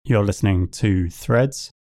You're listening to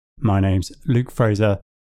Threads. My name's Luke Fraser,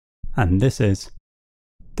 and this is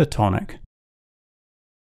The Tonic.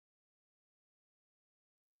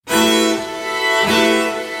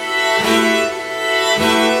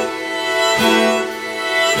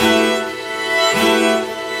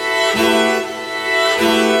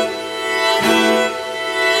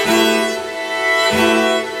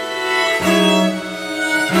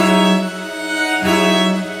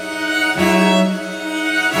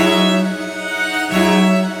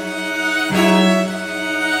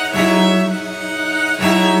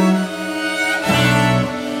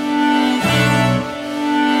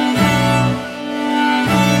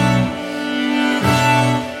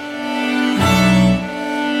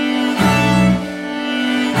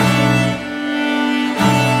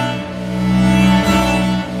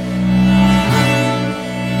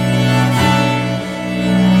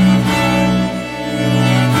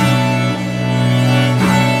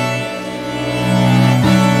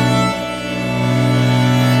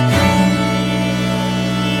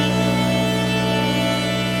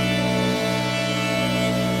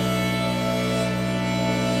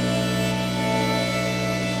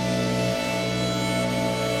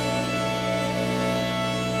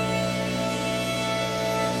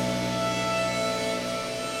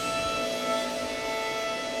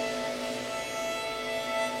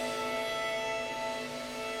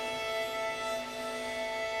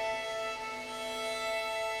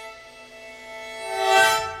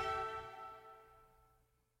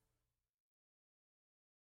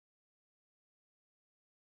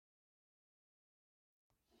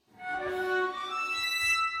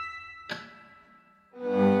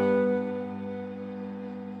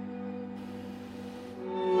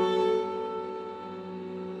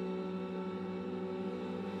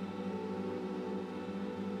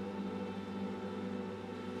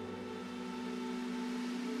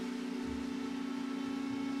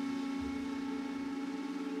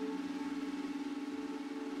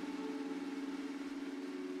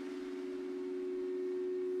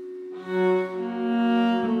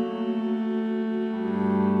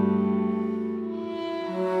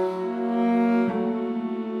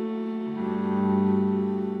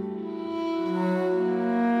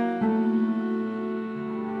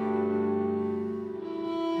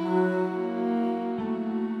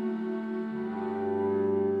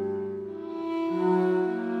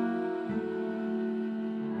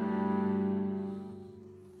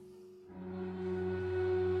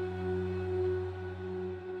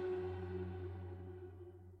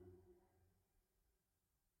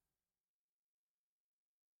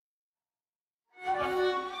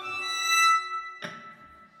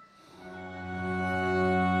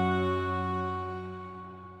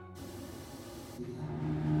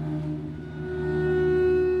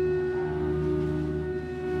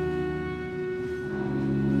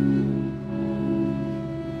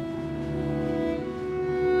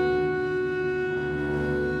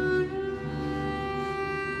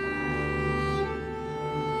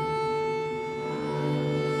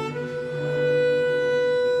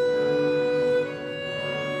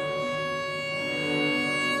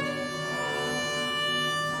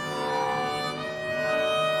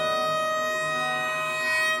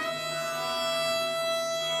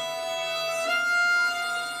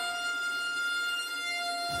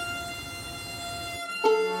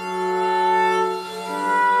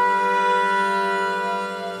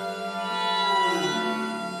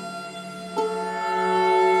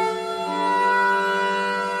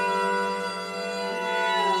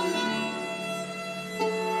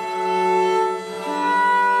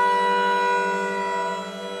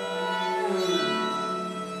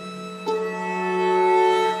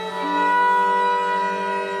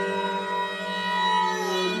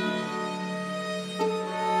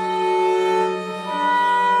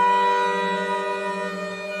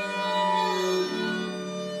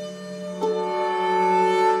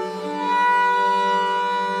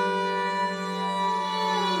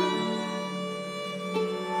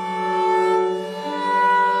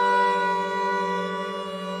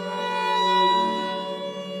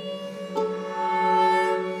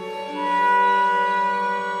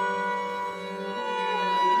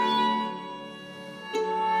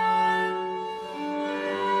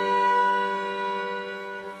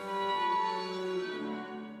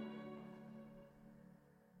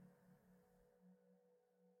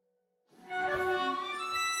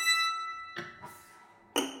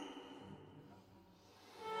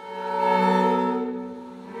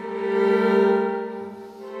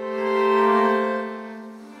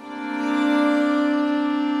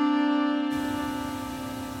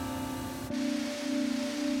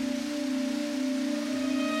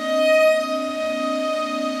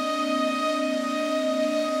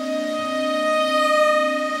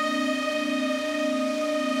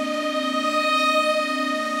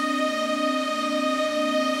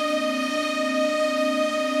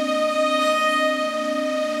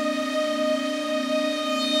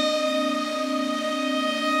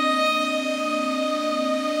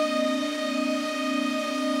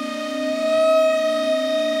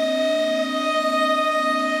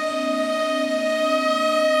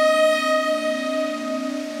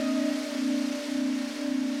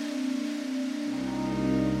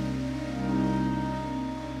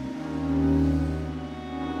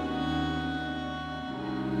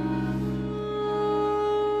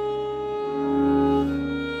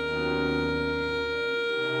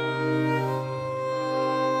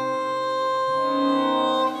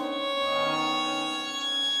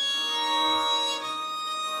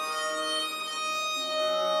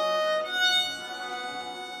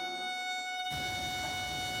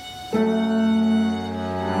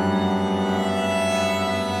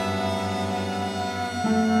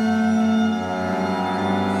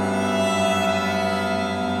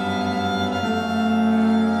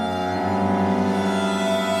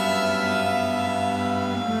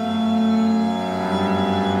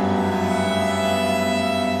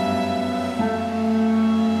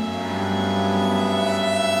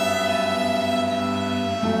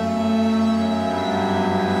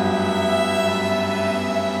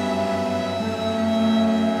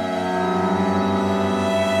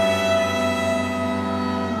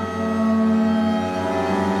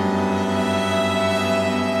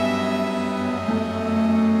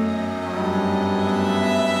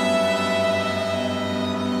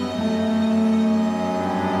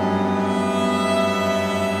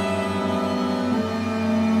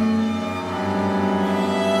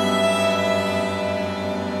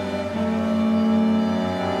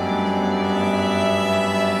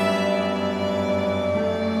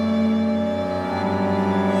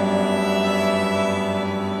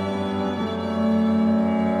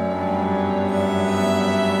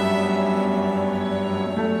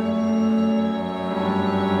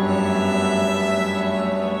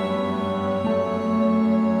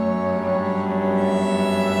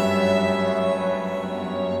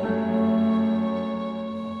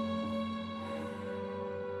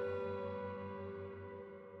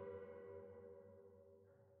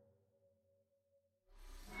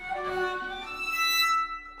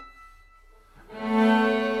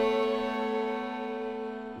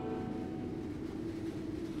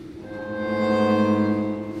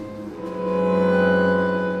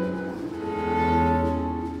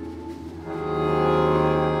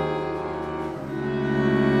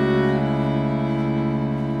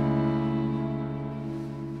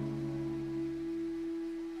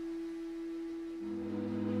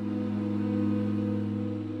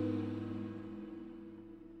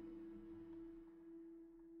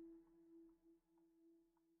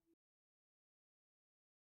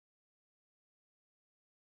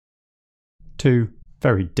 Two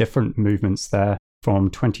very different movements there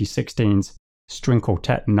from 2016's String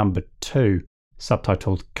Quartet No. 2,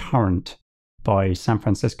 subtitled Current, by San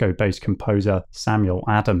Francisco-based composer Samuel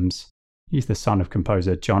Adams. He's the son of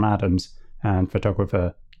composer John Adams and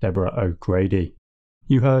photographer Deborah O'Grady.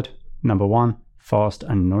 You heard number 1, Fast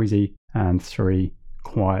and Noisy, and 3,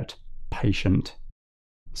 Quiet, Patient.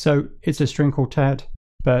 So it's a string quartet,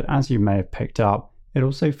 but as you may have picked up, it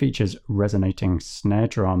also features resonating snare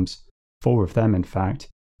drums, 4 of them in fact,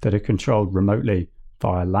 that are controlled remotely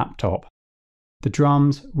via laptop. The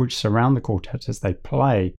drums, which surround the quartet as they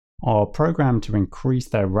play, are programmed to increase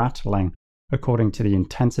their rattling according to the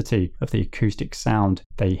intensity of the acoustic sound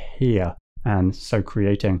they hear, and so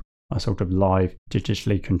creating a sort of live,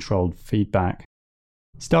 digitally controlled feedback.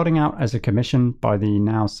 Starting out as a commission by the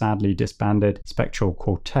now sadly disbanded Spectral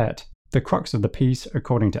Quartet, the crux of the piece,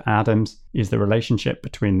 according to Adams, is the relationship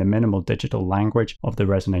between the minimal digital language of the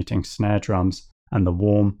resonating snare drums and the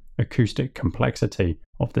warm, acoustic complexity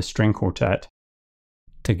of the string quartet.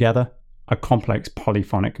 Together, a complex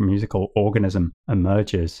polyphonic musical organism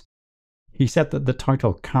emerges. He said that the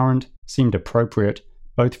title Current seemed appropriate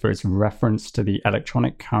both for its reference to the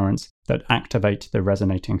electronic currents that activate the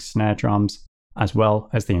resonating snare drums, as well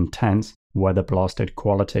as the intense, weather-blasted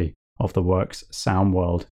quality of the work's sound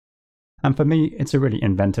world. And for me, it's a really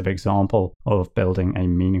inventive example of building a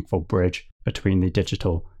meaningful bridge between the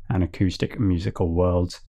digital and acoustic musical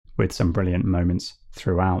worlds, with some brilliant moments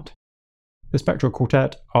throughout. The Spectral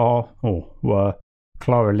Quartet were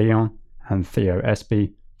Clara Leon and Theo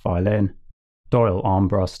Espy, violin, Doyle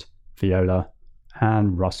Armbrust, viola,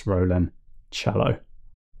 and Russ Rowland, cello.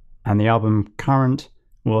 And the album Current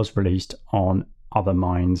was released on Other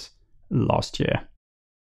Minds last year.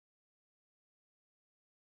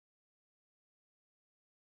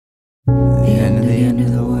 The end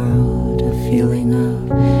of the world, a feeling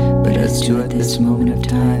of, but us two at this moment of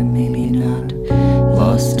time, maybe not,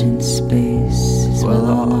 lost in space, as well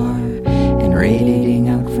all are, and radiating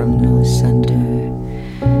out from no center,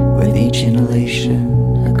 with each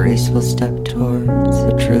inhalation, a graceful step towards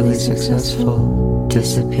a truly successful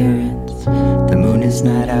disappearance. The moon is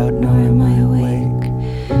not out, nor am I awake,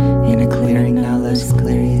 in a clearing now less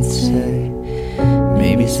clear, you'd say.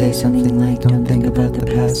 Maybe say something like, don't think about the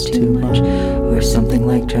past too much, or something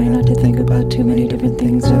like, try not to think about too many different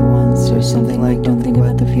things at once, or something like, don't think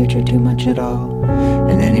about the future too much at all.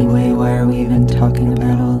 And anyway, why are we even talking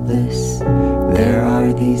about all this? There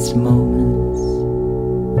are these moments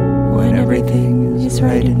when everything is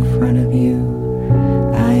right in front of you.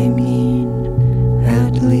 I mean,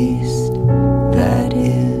 at least that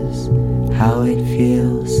is how it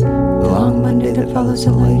feels follows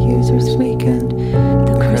a light user's weekend.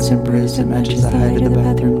 The crescent bruise that matches the height of the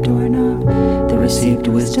bathroom doorknob. The received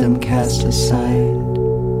wisdom cast aside.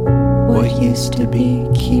 What used to be,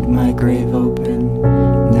 keep my grave open,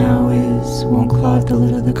 now is, won't clog the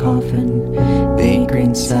lid of the coffin. They eat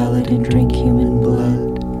green salad and drink human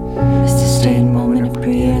blood. A sustained moment of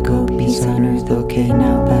pre-echo, peace on earth, okay,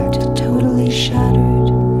 now back to totally shattered.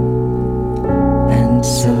 And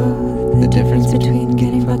so, the difference between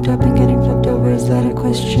getting fucked up and getting fucked over, is that a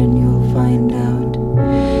question you'll find out?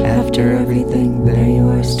 After everything, there you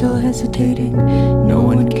are still hesitating. No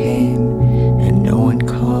one came, and no one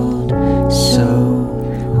called. So,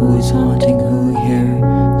 who's haunting who here?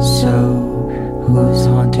 So, who's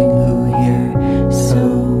haunting who here? So,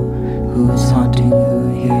 who's haunting who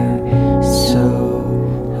here? So,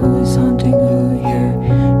 who's haunting who here?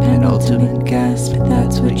 Penultimate gasp,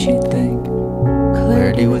 that's what you think.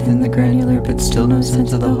 Clarity within the granular, but still no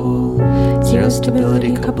sense of the whole. Zero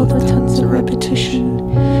stability coupled with tons of repetition.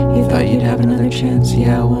 You thought you'd have another chance,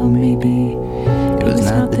 yeah, well, maybe. It was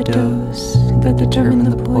not the dose that determined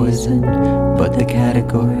the poison, but the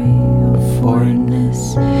category of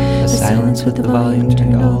foreignness. A silence with the volume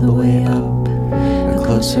turned all the way up. A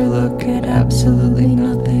closer look at absolutely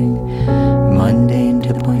nothing. Mundane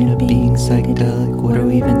to the point of being psychedelic. What are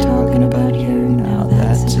we even talking about here? Now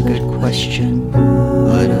that's a good question.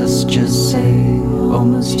 Let us just say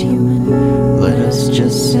almost human. Let us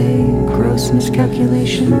just say gross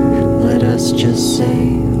miscalculation. Let us just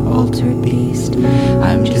say altered beast.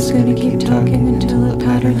 I'm just gonna keep talking until a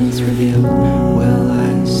pattern is revealed. Well,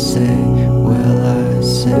 I say, well, I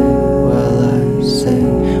say, well, I say,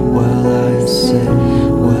 well, I say,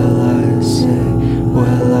 well, I say,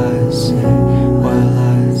 well, I say, well,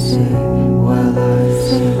 I say, well, I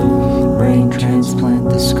say. Brain transplant,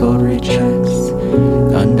 the skull rejects.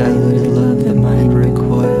 Undiluted love, the mind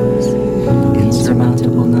recoils.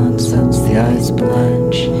 Insurmountable nonsense, the eyes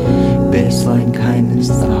blanch. Baseline kindness,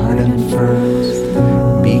 the heart unfurls.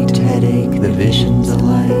 Beat headache, the vision's a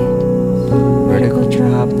light. Vertical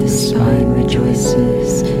drop, the spine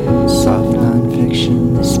rejoices. Soft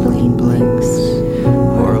non-fiction, the spleen blinks.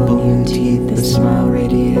 Horrible new teeth, the smile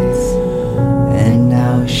radiates. And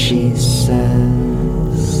now she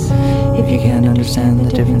says, if you can't understand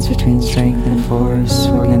the difference between strength and force,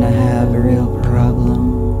 we're gonna have a real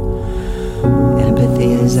problem.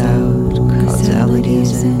 Empathy is out, causality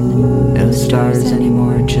is in. No stars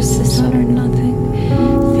anymore, just the sun or nothing.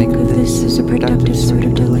 Think of this as a productive sort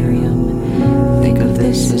of delirium. Think of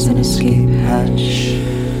this as an escape hatch.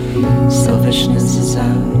 Selfishness is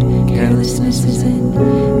out, carelessness is in.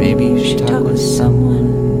 Maybe you should talk with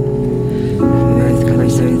someone. Earth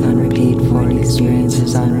covers earth on repeat, foreign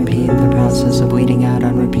experiences on repeat. The process of weeding out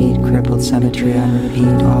on repeat, crippled cemetery on repeat.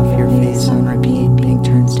 Off your face on repeat, pink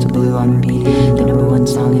turns to blue on repeat. The number one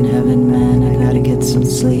song in heaven, man, I gotta get some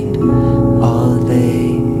sleep. All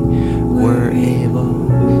they were able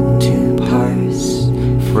to parse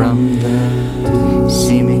from the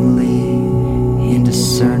seemingly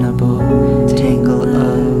indiscernible tangle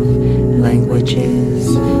of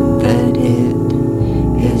languages that it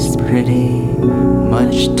is pretty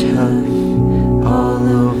much tough all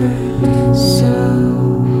over. So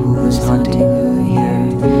who's haunting who here?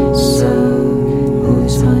 So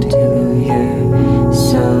who's haunting who here?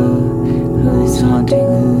 So who's haunting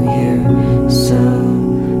who here? So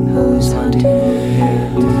who's haunting who here?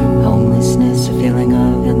 Homelessness, a feeling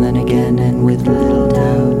of, and then again, and with little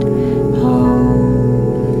doubt.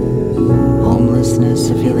 Homelessness,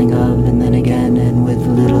 a feeling of, and then again, and with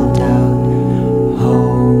little doubt.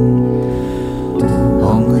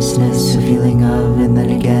 Homelessness, a feeling of, and then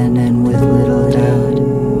again, and with little doubt.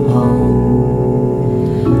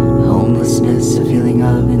 Homelessness, a feeling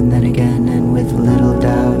of, and then again, and with little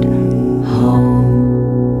doubt.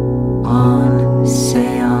 On,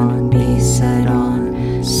 say on, be said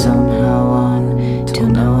on, somehow on, till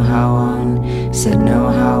know how on, said know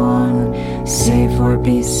how on, say for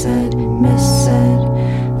be said, missaid,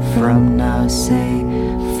 from now say,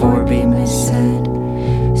 for be missaid.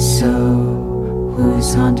 So,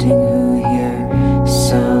 who's haunting who here?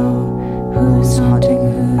 So, who's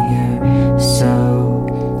haunting who here? So,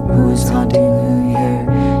 who's haunting who here?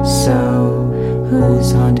 So,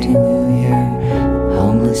 who's haunting who here?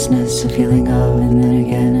 Homelessness, a feeling of, and then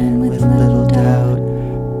again, and with little doubt.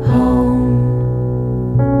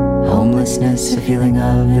 Homelessness, a feeling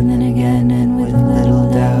of, and then again, and with little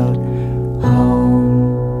doubt.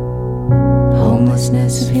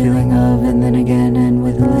 Homelessness, a feeling of, and then again, and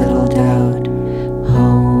with little doubt.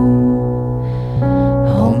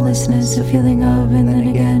 Homelessness, a feeling of, and then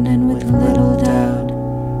again, and with little doubt.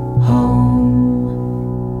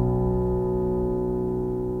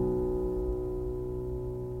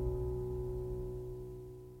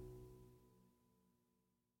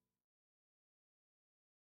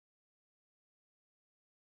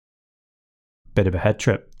 Bit of a head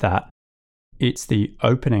trip, that. It's the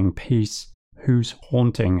opening piece, Who's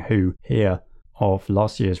Haunting Who Here, of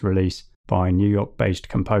last year's release by New York-based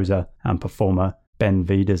composer and performer Ben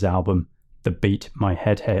Vida's album, The Beat My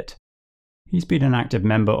Head Hit. He's been an active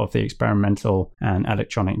member of the experimental and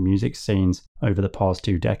electronic music scenes over the past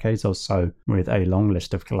 2 decades or so, with a long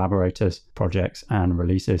list of collaborators, projects and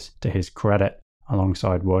releases to his credit,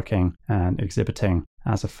 alongside working and exhibiting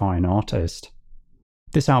as a fine artist.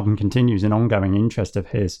 This album continues an ongoing interest of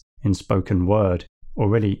his in spoken word, or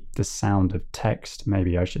really the sound of text,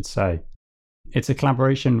 maybe I should say. It's a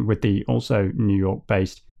collaboration with the also New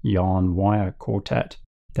York-based Yarn Wire Quartet,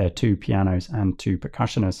 their 2 pianos and 2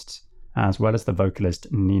 percussionists, as well as the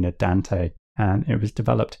vocalist Nina Dante, and it was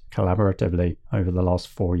developed collaboratively over the last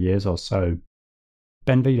 4 years or so.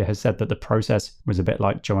 Ben Vida has said that the process was a bit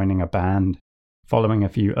like joining a band. Following a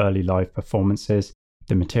few early live performances,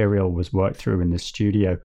 the material was worked through in the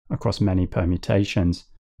studio across many permutations,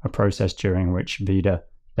 a process during which Vida,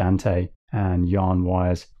 Dante, and Yarn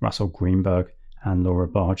Wire's Russell Greenberg and Laura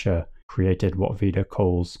Barcher created what Vida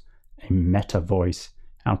calls a meta voice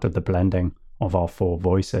out of the blending of our 4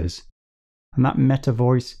 voices. And that meta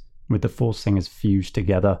voice, with the 4 singers fused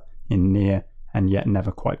together in near and yet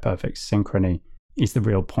never quite perfect synchrony, is the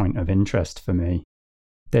real point of interest for me.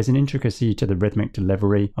 There's an intricacy to the rhythmic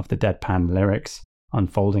delivery of the deadpan lyrics,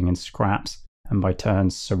 unfolding in scraps and by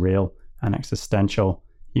turns surreal and existential,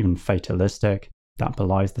 even fatalistic, that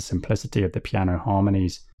belies the simplicity of the piano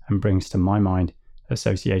harmonies and brings to my mind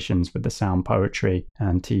associations with the sound poetry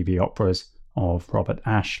and TV operas of Robert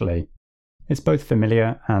Ashley. It's both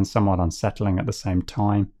familiar and somewhat unsettling at the same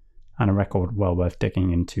time, and a record well worth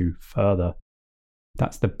digging into further.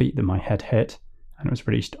 That's The Beat That My Head Hit, and it was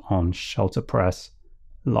released on Shelter Press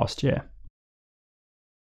last year.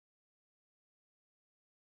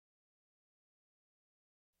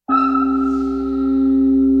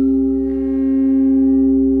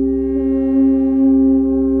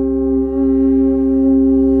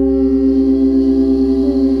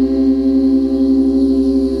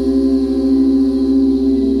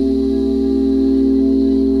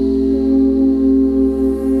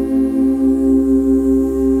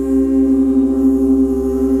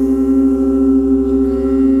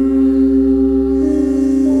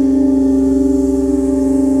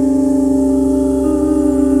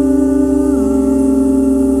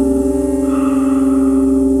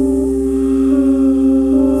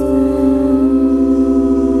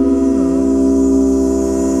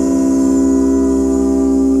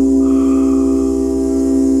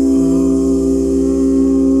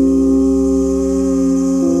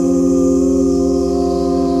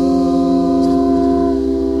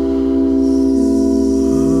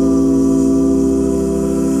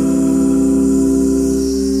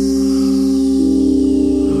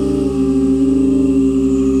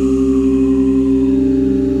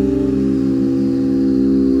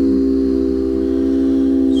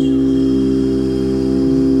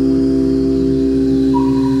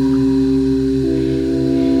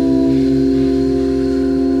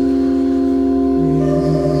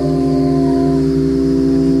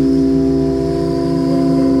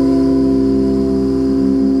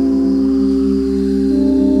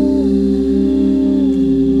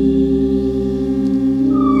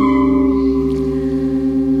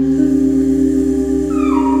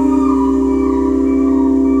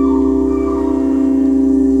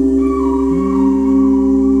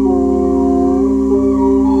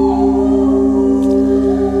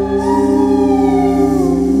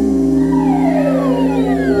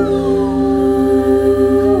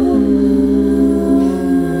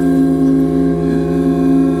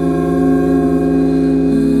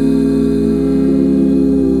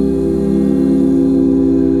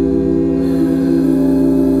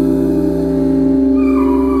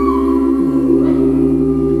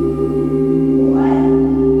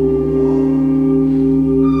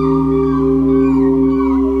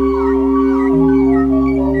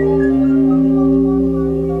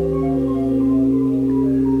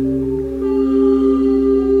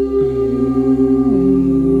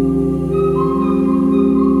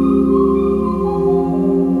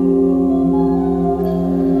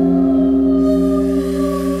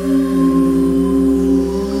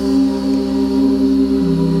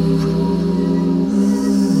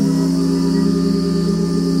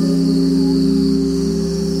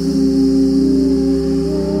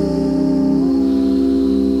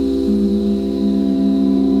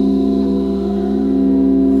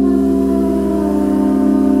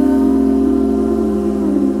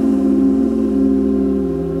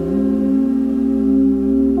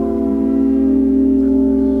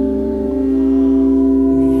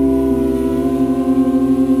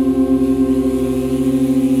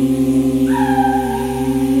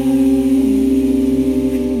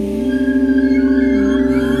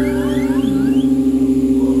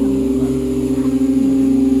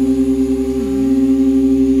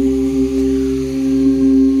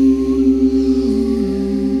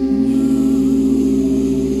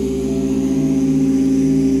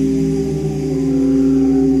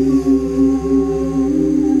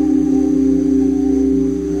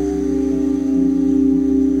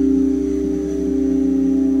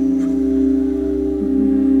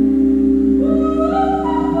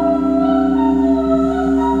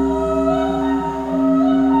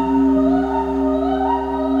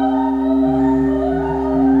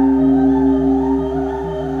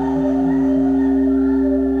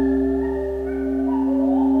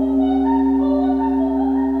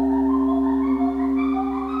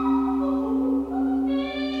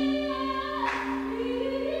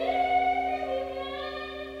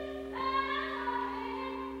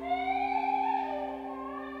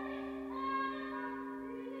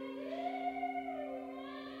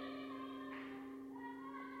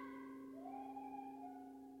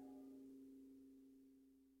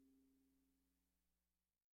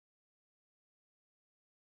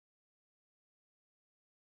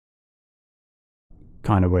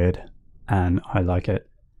 kind of weird, and I like it.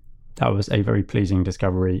 That was a very pleasing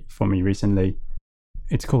discovery for me recently.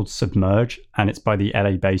 It's called Submerge, and it's by the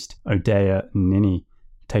LA-based Odeya Nini,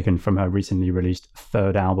 taken from her recently released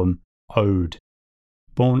third album, Ode.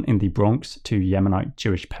 Born in the Bronx to Yemenite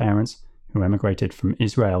Jewish parents who emigrated from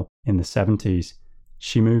Israel in the 70s,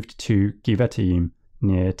 she moved to Givatim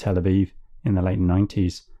near Tel Aviv in the late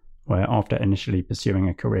 90s, where after initially pursuing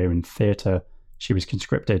a career in theatre, she was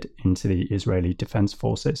conscripted into the Israeli Defense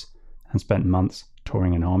Forces and spent months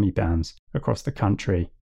touring in army bands across the country.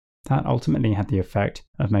 That ultimately had the effect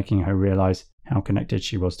of making her realize how connected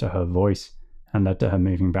she was to her voice, and led to her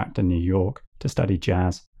moving back to New York to study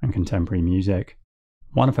jazz and contemporary music.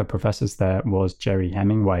 One of her professors there was Jerry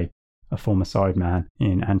Hemingway, a former sideman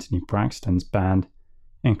in Anthony Braxton's band.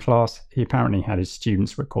 In class, he apparently had his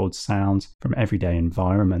students record sounds from everyday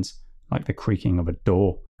environments, like the creaking of a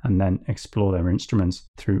door, and then explore their instruments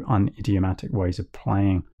through unidiomatic ways of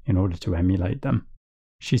playing in order to emulate them.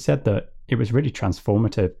 She said that it was really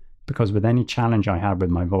transformative because with any challenge I had with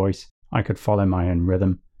my voice, I could follow my own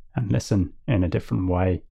rhythm and listen in a different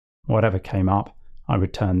way. Whatever came up, I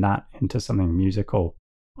would turn that into something musical.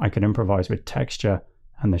 I could improvise with texture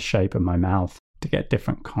and the shape of my mouth to get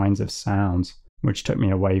different kinds of sounds, which took me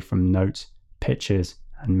away from notes, pitches,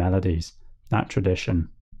 and melodies. That tradition,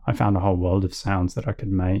 I found a whole world of sounds that I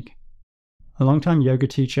could make. A long-time yoga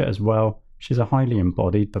teacher as well, she's a highly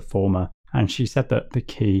embodied performer, and she said that the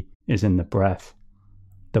key is in the breath.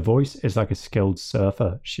 The voice is like a skilled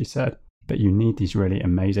surfer, she said, but you need these really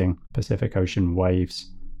amazing Pacific Ocean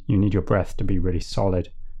waves. You need your breath to be really solid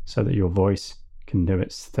so that your voice can do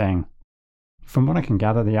its thing. From what I can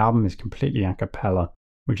gather, the album is completely a cappella,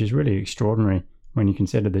 which is really extraordinary when you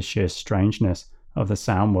consider the sheer strangeness of the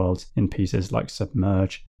sound worlds in pieces like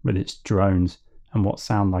Submerge with its drones and what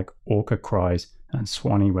sound like orca cries and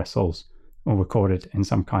swanee whistles, all recorded in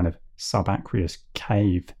some kind of subaqueous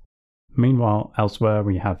cave. Meanwhile, elsewhere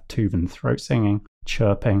we have Tuvan throat singing,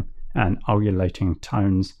 chirping, and ululating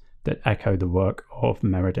tones that echo the work of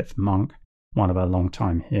Meredith Monk, one of our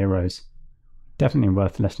longtime heroes. Definitely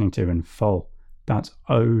worth listening to in full. That's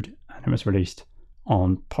Ode, and it was released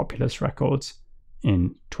on Populous Records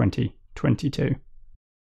in 2022.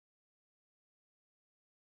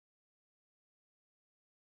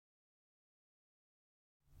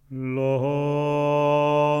 Oh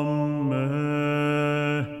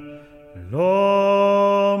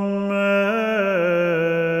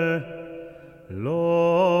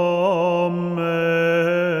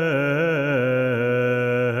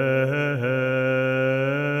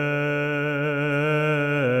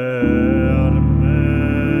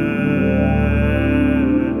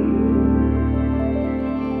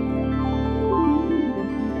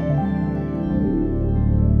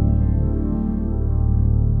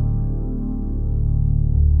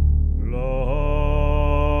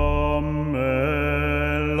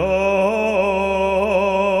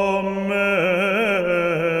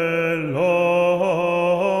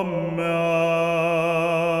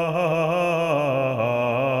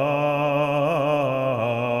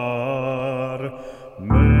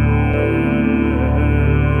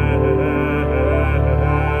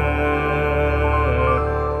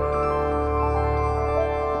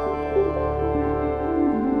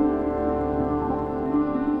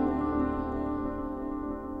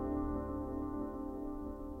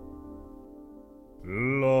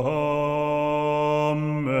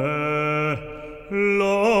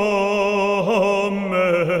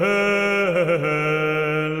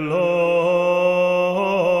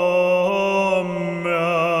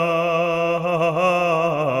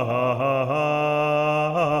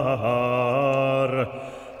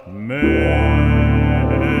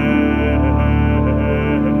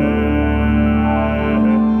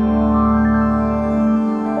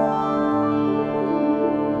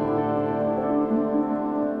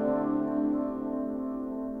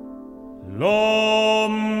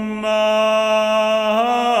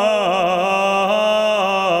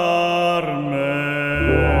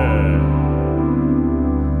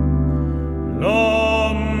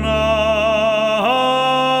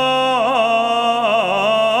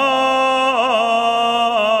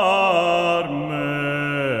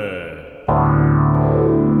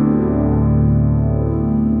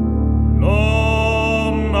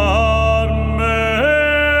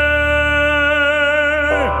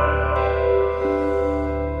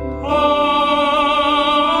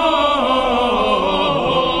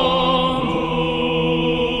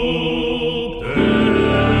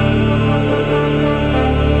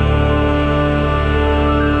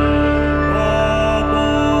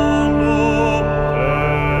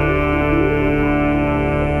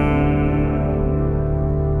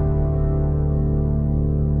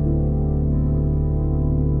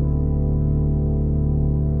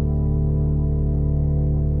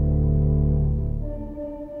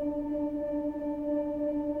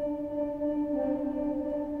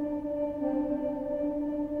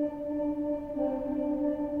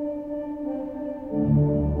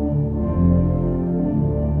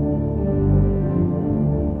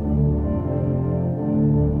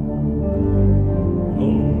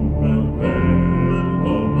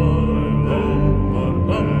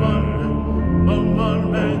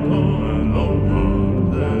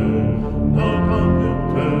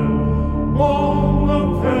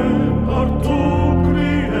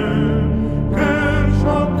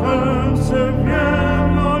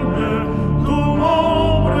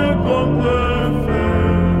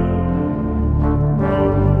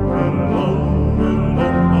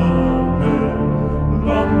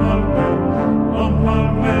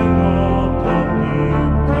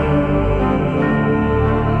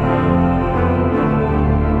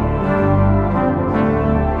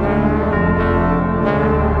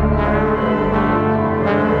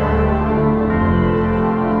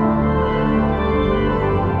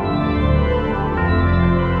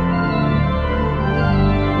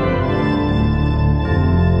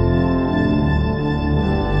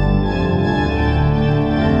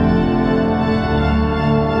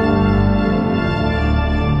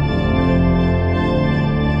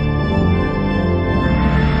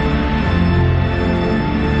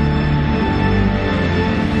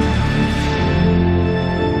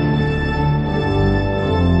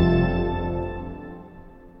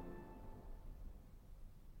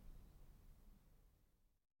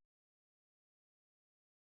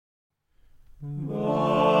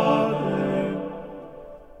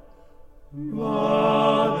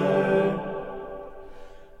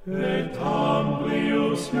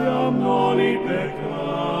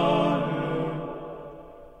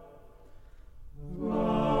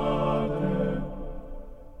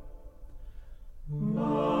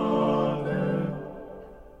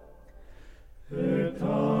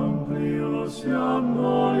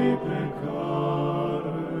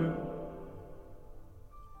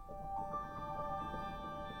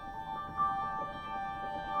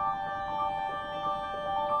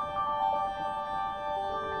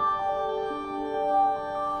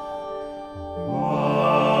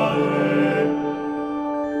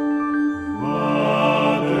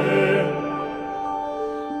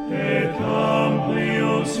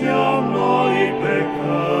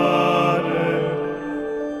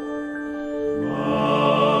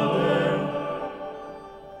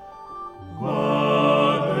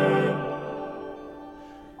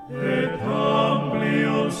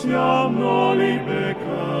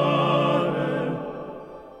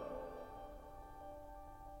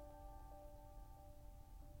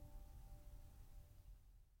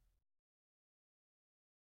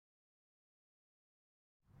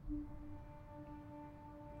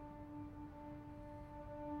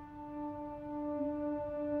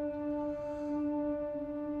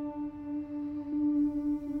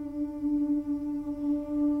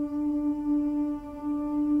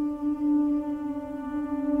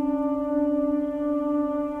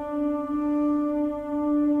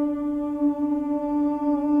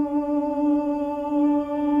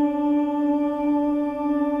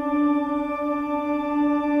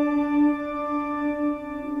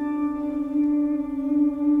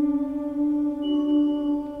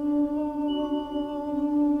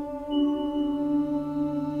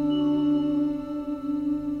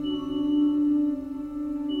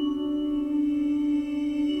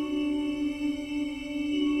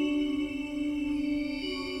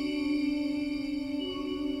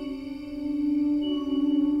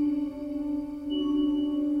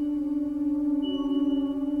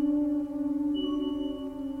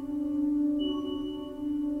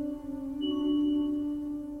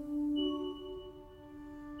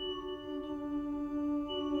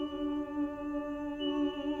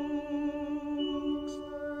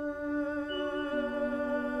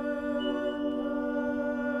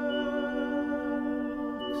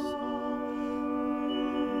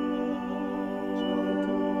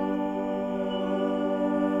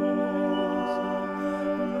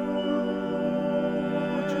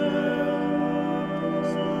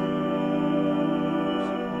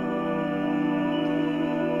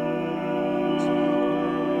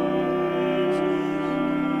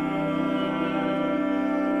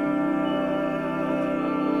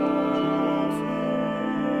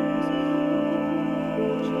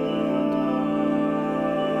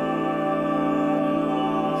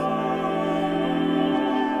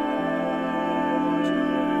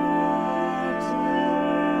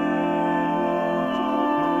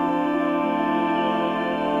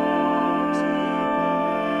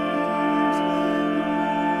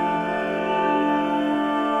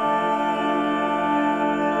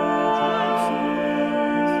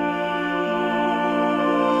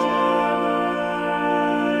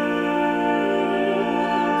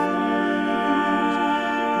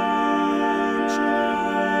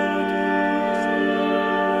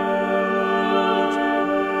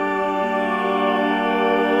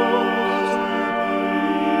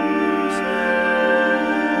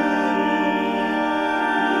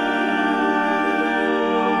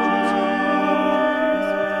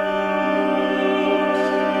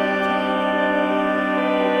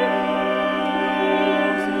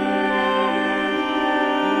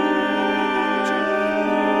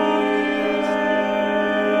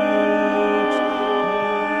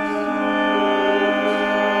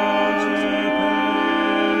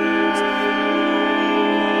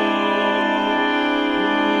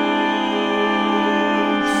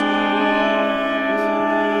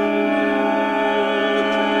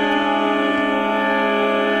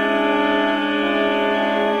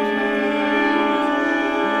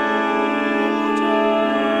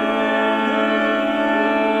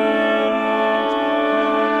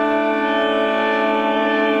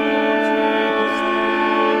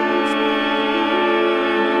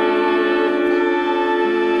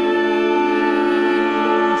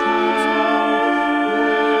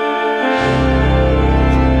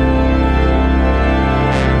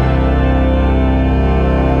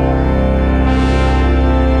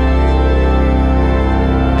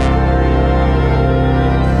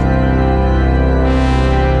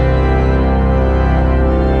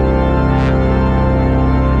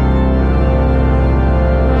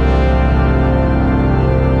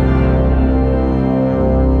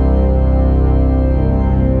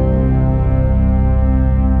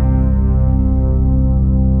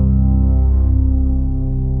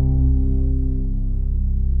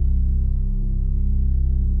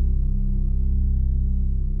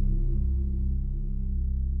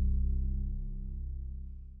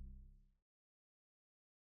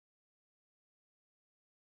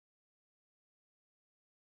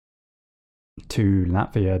to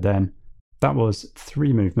Latvia then. That was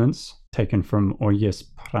 3 movements taken from Oies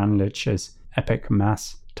Pranlich's epic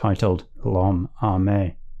mass titled L'Homme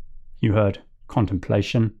Armé. You heard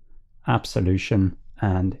Contemplation, Absolution,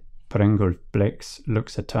 and Pringul Blix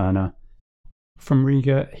Lux Eterna. From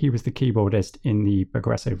Riga, he was the keyboardist in the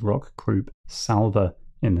progressive rock group Salva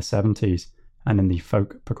in the 70s and in the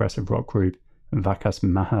folk progressive rock group Vacas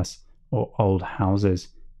Mahas, or Old Houses,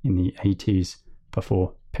 in the 80s,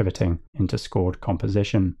 before pivoting into scored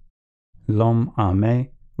composition. L'Homme Armé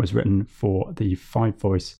was written for the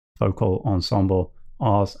 5-voice vocal ensemble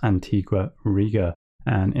Ars Antiqua Riga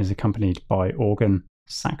and is accompanied by organ,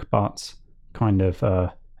 sackbuts, kind of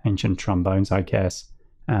ancient trombones, I guess,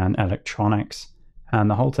 and electronics. And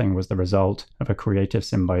the whole thing was the result of a creative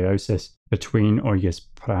symbiosis between Oies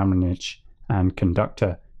Pramnich and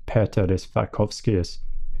conductor Peteris Varkovskius,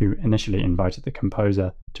 who initially invited the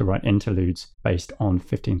composer to write interludes based on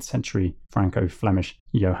 15th century Franco-Flemish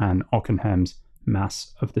Johann Ockenheim's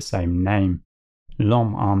Mass of the same name.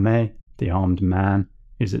 L'Homme Armé, the Armed Man,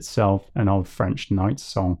 is itself an old French knight's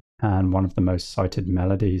song and one of the most cited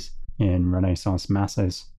melodies in Renaissance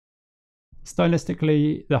masses.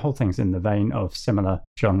 Stylistically, the whole thing's in the vein of similar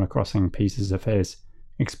genre-crossing pieces of his,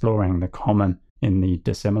 exploring the common in the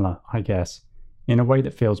dissimilar, I guess, in a way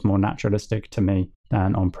that feels more naturalistic to me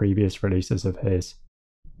than on previous releases of his.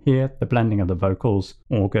 Here, the blending of the vocals,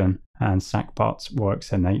 organ, and sackbuts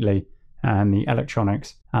works innately, and the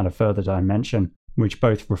electronics add a further dimension, which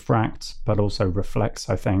both refracts but also reflects,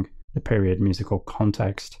 I think, the period musical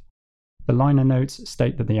context. The liner notes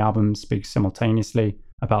state that the album speaks simultaneously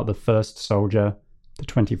about the first soldier, the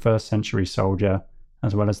 21st century soldier,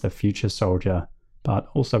 as well as the future soldier, but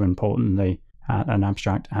also importantly, at an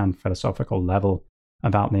abstract and philosophical level,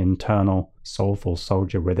 about the internal, soulful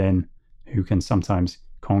soldier within, who can sometimes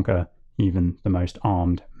conquer even the most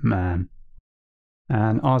armed man.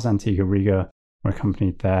 And Ars Antiqua Riga were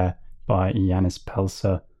accompanied there by Yanis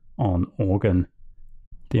Pelser on organ.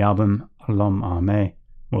 The album L'Homme Armé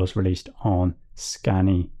was released on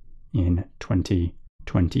Scani in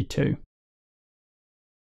 2022.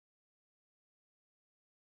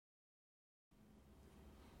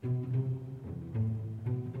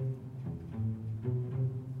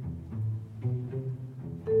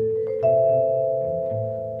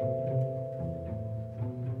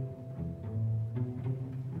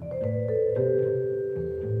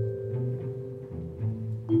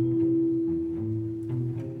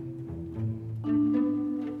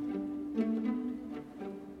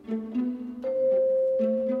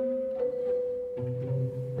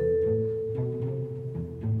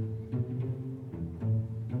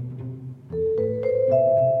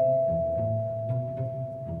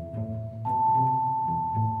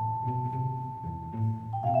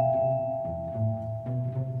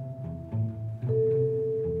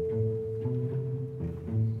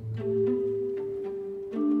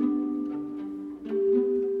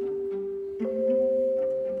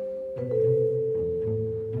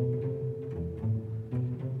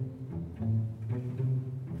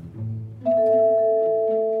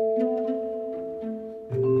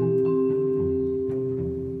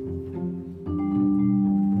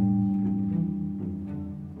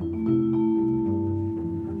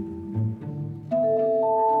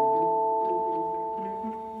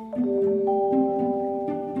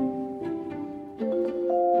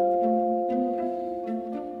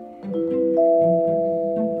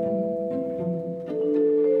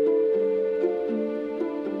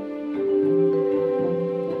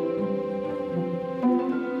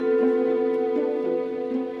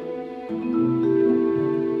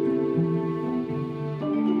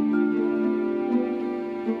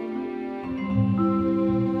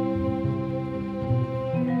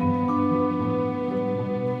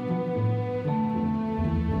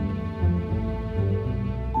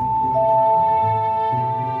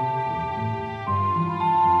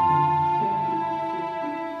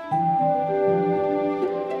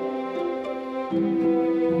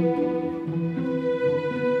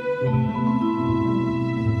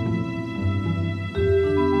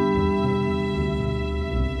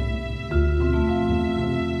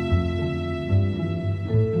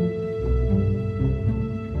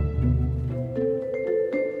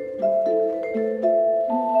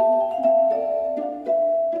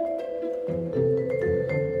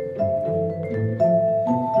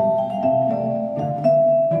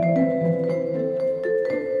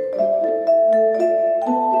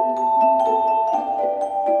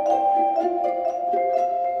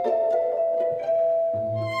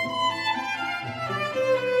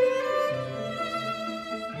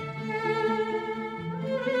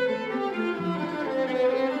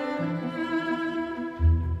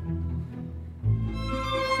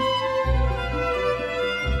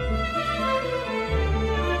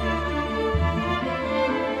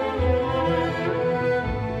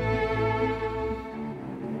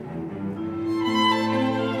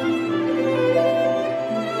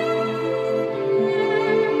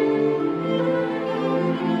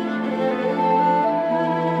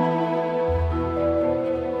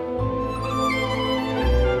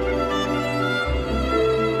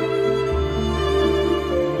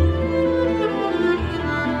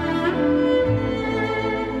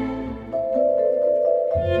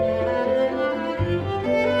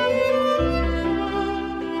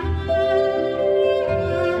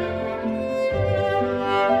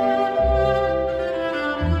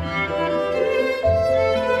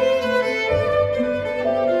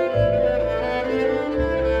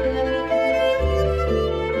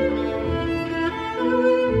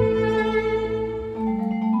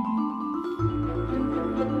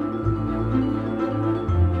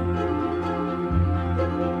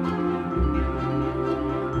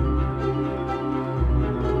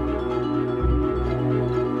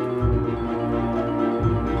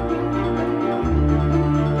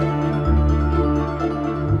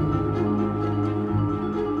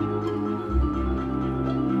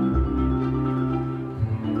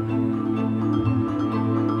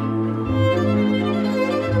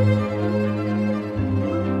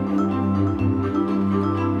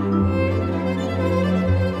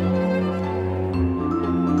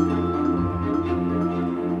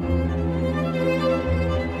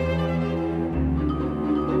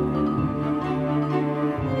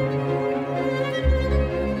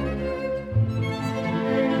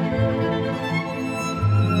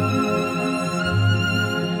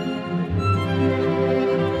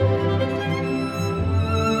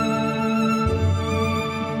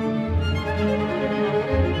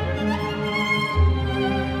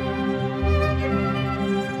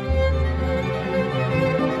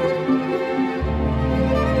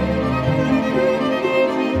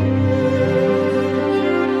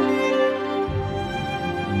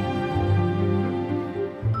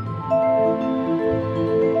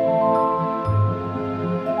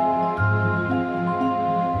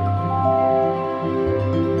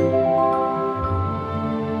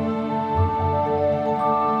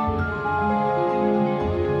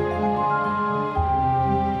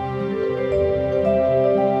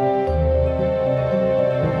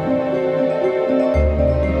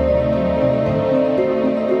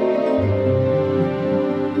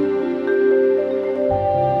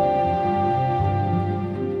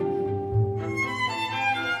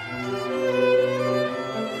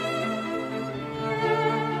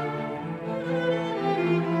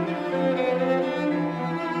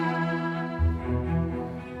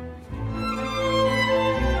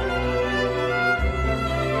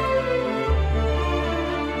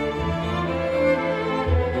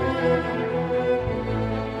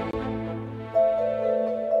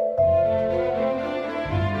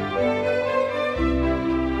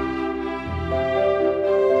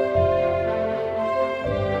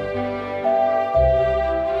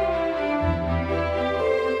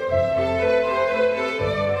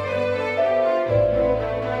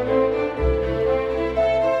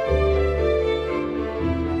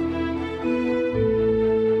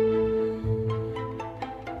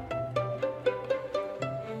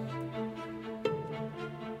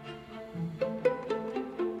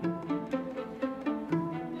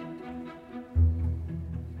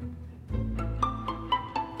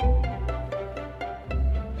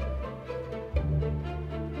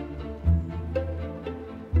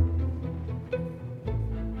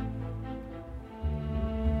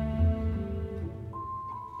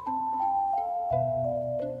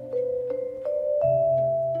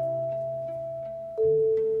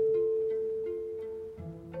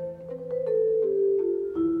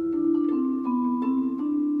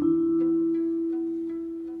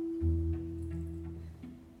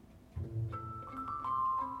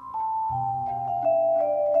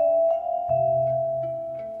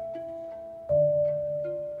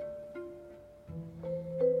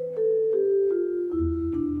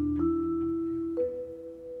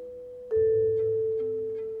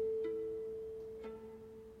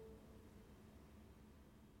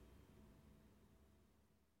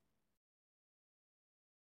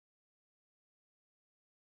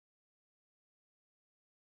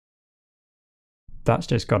 That's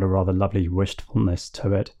just got a rather lovely wistfulness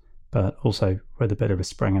to it, but also with a bit of a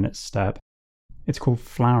spring in its step. It's called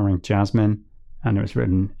Flowering Jasmine, and it was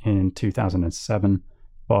written in 2007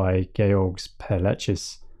 by Georgs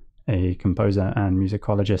Perlechis, a composer and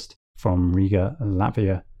musicologist from Riga,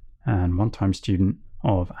 Latvia, and one-time student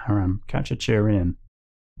of Aram Khachaturian.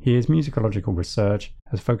 His musicological research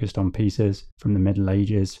has focused on pieces from the Middle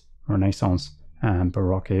Ages, Renaissance, and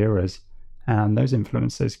Baroque eras, and those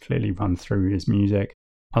influences clearly run through his music,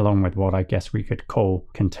 along with what I guess we could call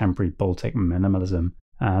contemporary Baltic minimalism,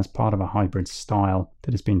 as part of a hybrid style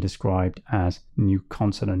that has been described as new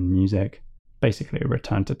consonant music, basically a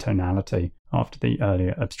return to tonality after the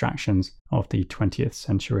earlier abstractions of the 20th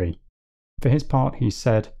century. For his part, he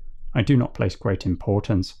said, "I do not place great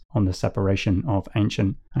importance on the separation of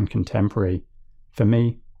ancient and contemporary. For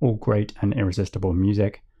me, all great and irresistible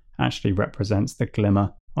music actually represents the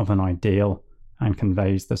glimmer of an ideal and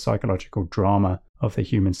conveys the psychological drama of the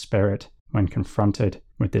human spirit when confronted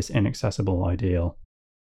with this inaccessible ideal."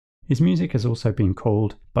 His music has also been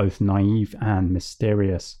called both naive and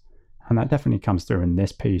mysterious, and that definitely comes through in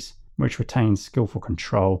this piece, which retains skillful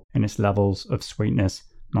control in its levels of sweetness,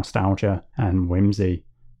 nostalgia, and whimsy.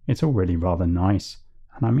 It's all really rather nice,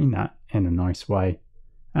 and I mean that in a nice way.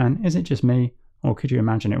 And is it just me, or could you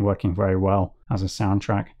imagine it working very well as a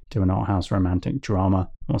soundtrack to an art house romantic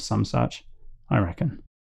drama or some such? I reckon.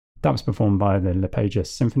 That was performed by the Lepage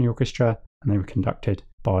Symphony Orchestra, and they were conducted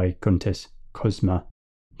by Guntis Kuzma.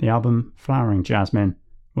 The album Flowering Jasmine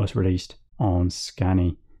was released on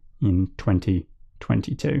Scani in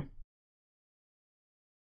 2022.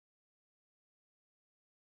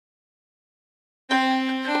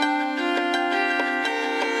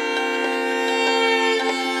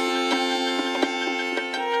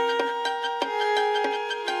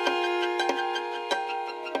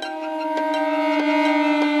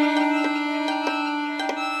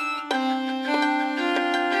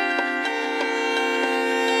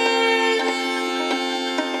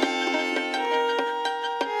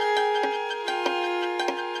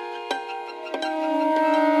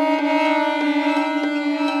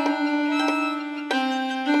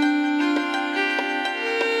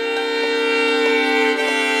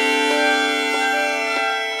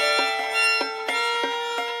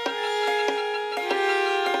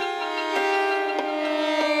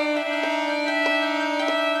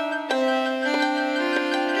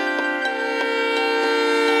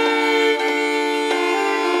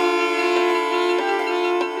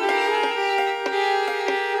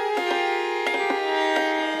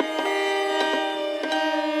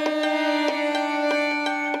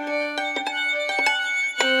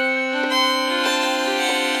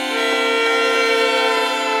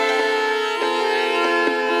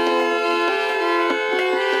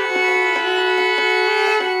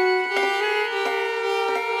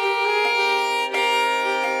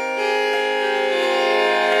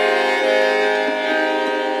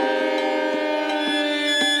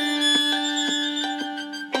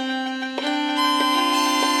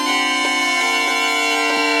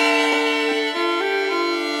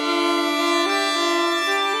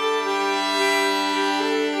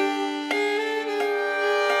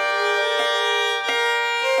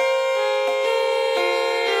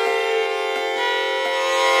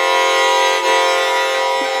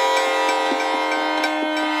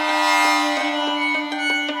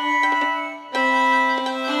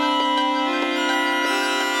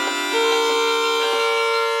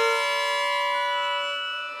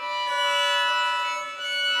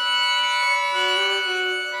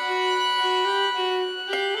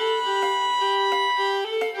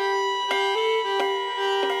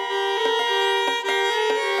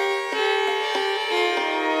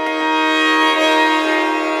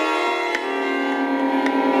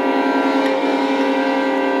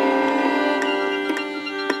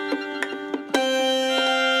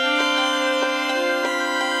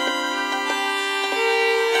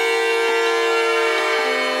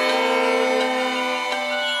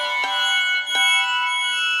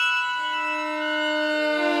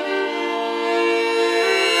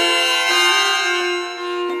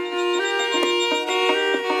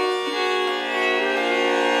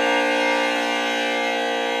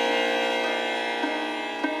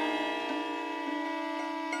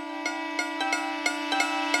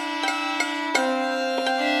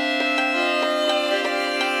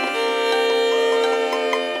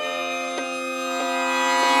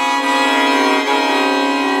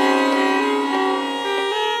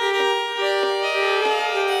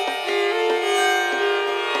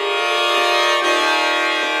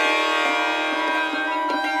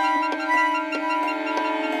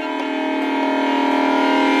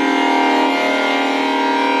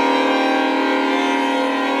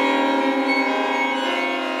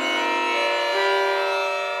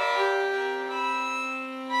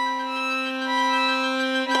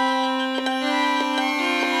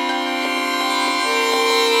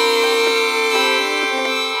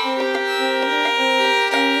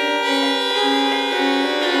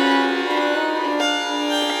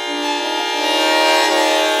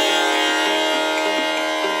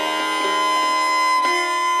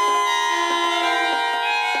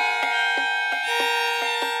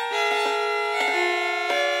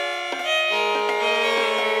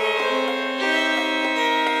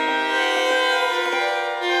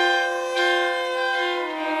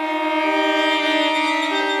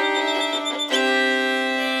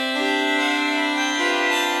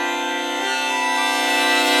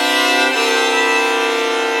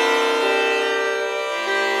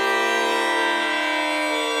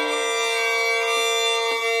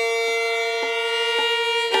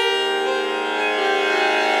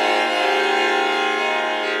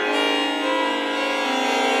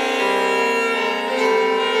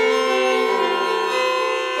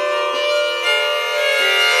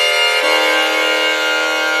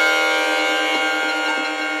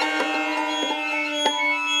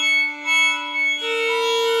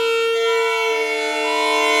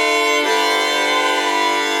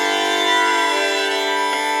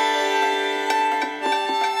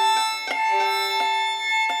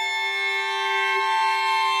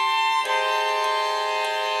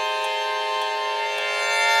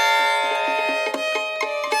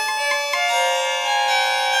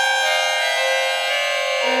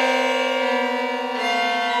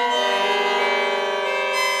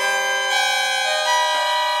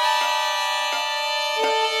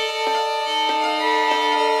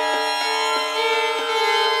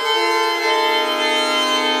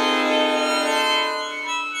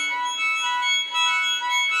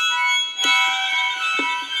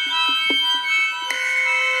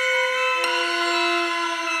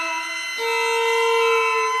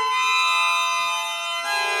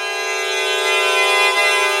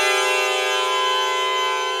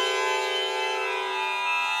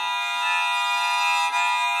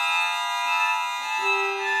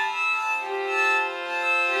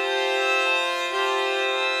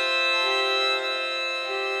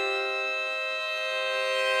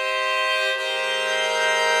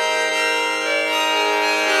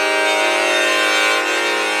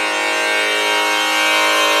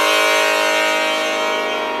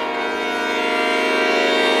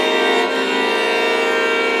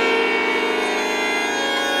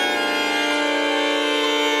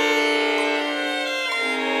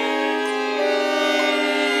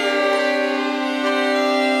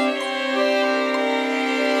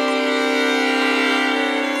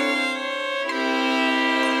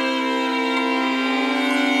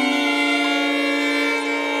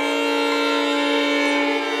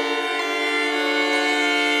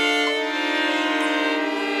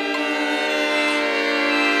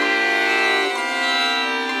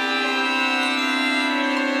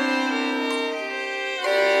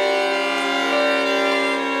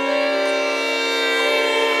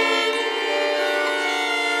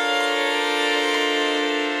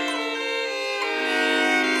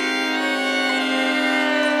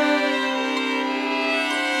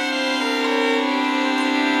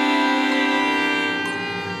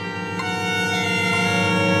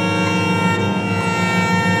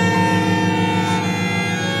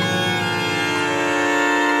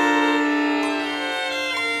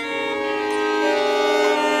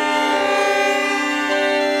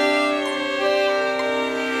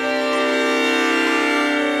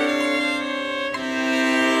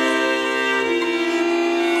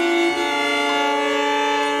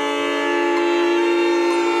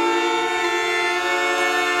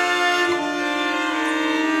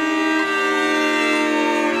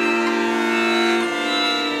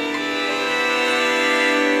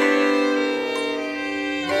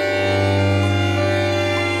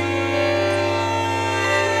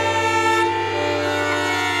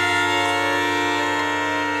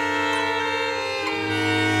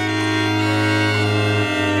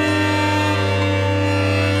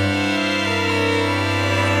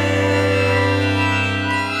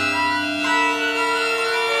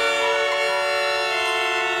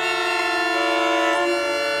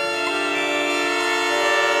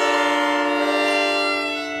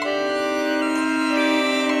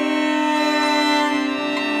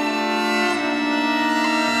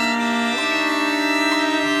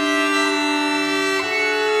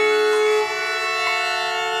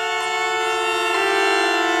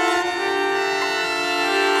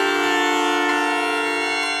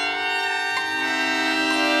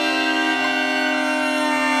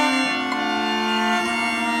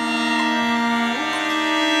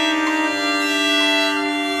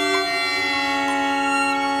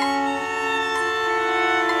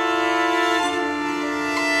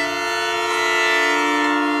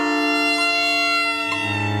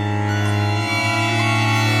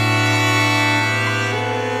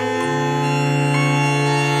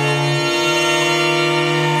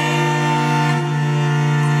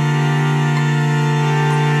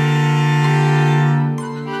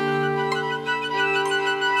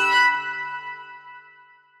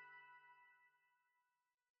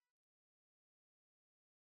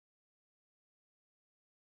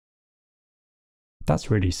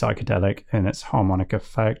 That's really psychedelic in its harmonic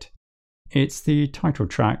effect. It's the title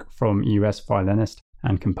track from US violinist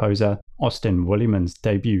and composer Austin Woolyman's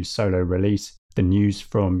debut solo release, The News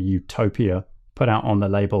from Utopia, put out on the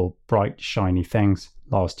label Bright Shiny Things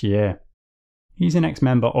last year. He's an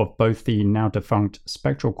ex-member of both the now-defunct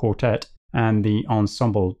Spectral Quartet and the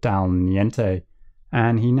Ensemble Dal Niente,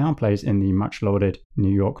 and he now plays in the much-lauded New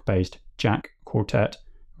York-based Jack Quartet,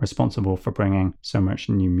 responsible for bringing so much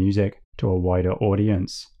new music to a wider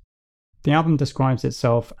audience. The album describes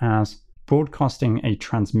itself as broadcasting a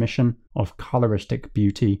transmission of coloristic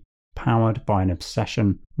beauty powered by an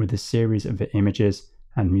obsession with a series of images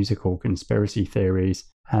and musical conspiracy theories,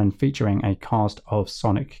 and featuring a cast of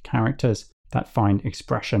sonic characters that find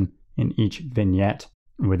expression in each vignette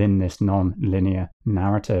within this non-linear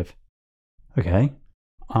narrative. Okay,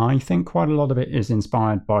 I think quite a lot of it is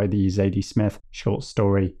inspired by the Zadie Smith short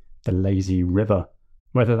story The Lazy River,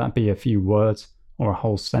 whether that be a few words or a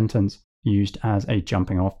whole sentence used as a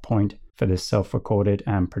jumping off point for this self-recorded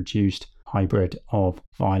and produced hybrid of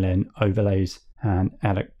violin overlays and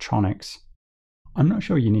electronics. I'm not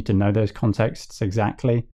sure you need to know those contexts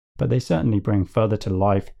exactly, but they certainly bring further to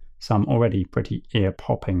life some already pretty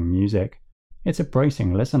ear-popping music. It's a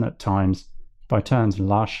bracing listen at times, by turns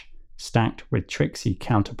lush, stacked with tricksy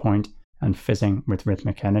counterpoint and fizzing with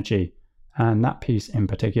rhythmic energy, and that piece in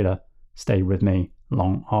particular stayed with me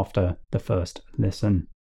long after the first listen.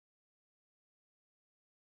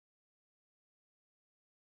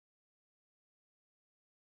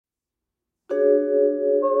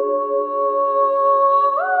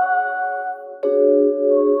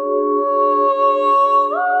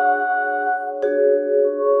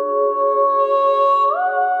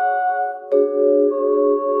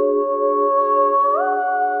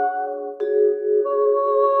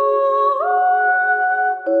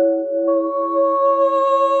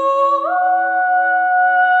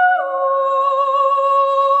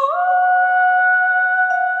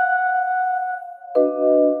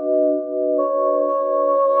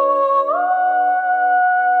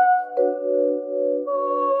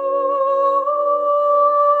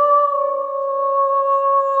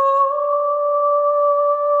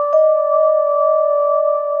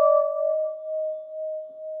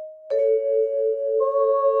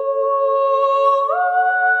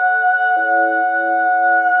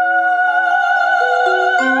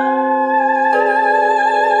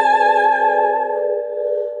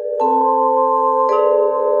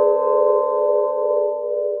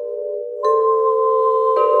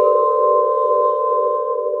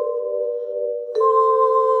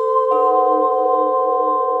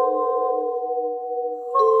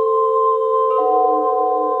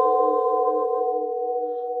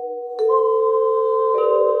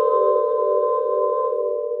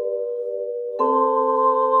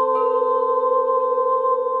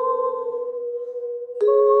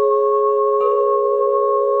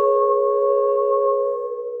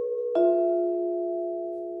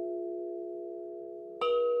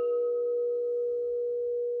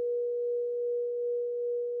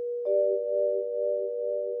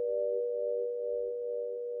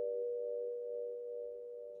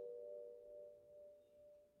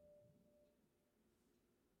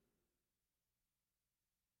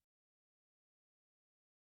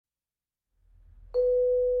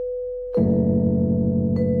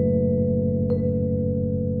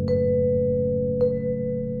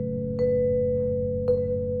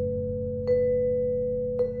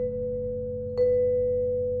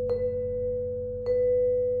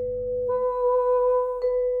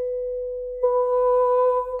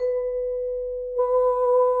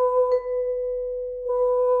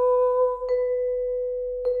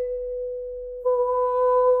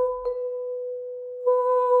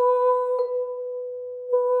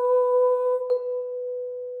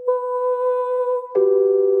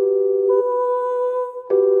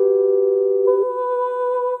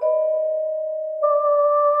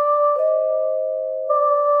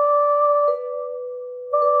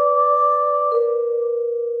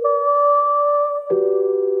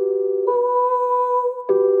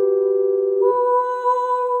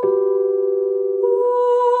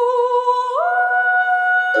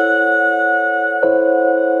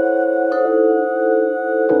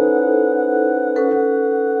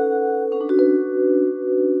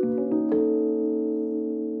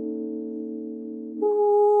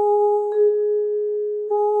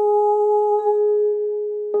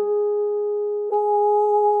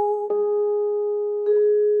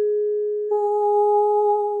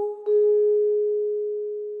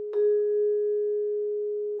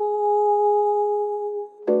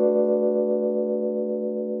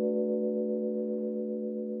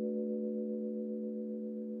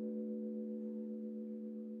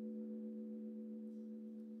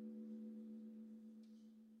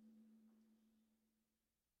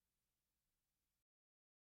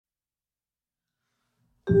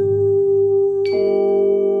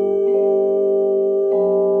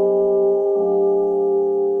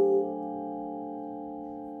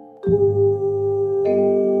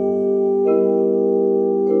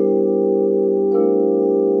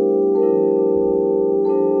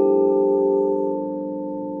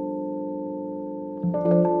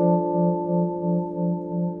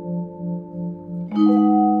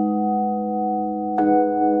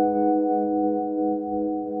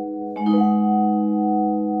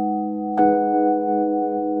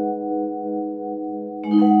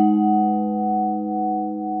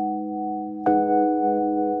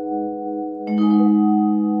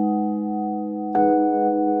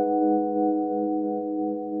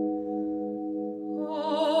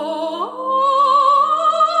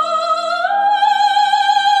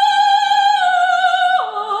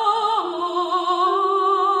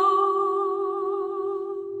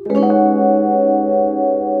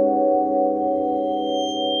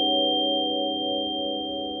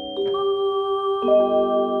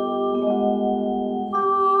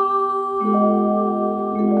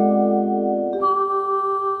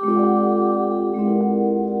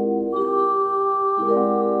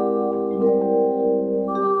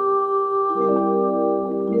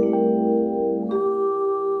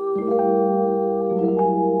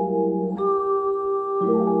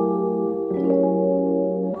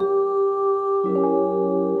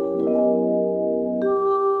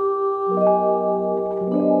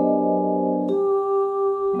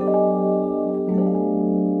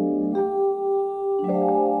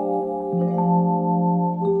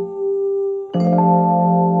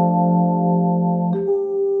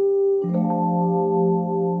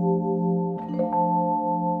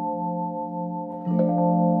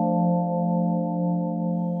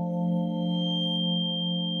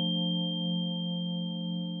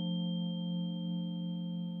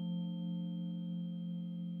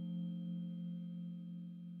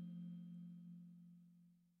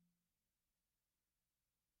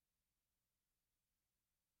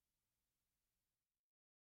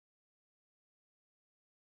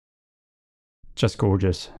 Just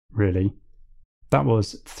gorgeous, really. That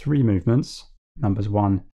was 3 movements, numbers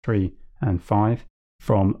 1, 3, and 5,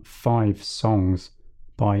 from 5 songs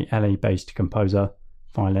by LA-based composer,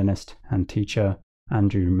 violinist, and teacher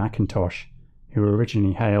Andrew McIntosh, who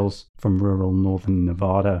originally hails from rural northern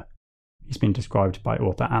Nevada. He's been described by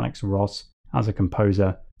author Alex Ross as a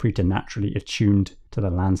composer preternaturally attuned to the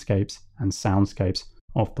landscapes and soundscapes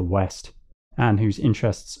of the West, and whose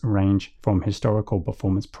interests range from historical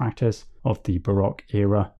performance practice of the Baroque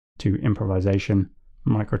era to improvisation,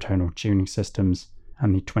 microtonal tuning systems,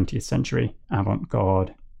 and the 20th century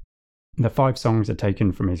avant-garde. The 5 songs are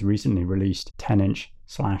taken from his recently released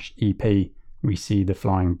 10-inch/EP, We See the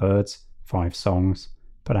Flying Birds, 5 songs,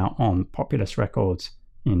 put out on Populous Records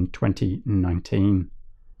in 2019.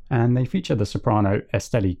 And they feature the soprano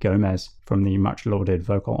Esteli Gomez from the much-lauded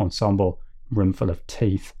vocal ensemble Roomful of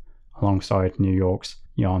Teeth, alongside New York's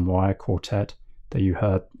Yarn Wire Quartet that you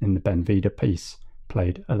heard in the Ben Vida piece,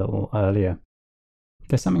 played a little earlier.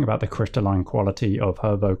 There's something about the crystalline quality of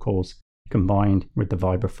her vocals, combined with the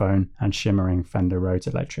vibraphone and shimmering Fender Rhodes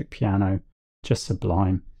electric piano, just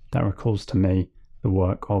sublime, that recalls to me the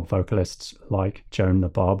work of vocalists like Joan the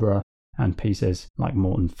Barbara and pieces like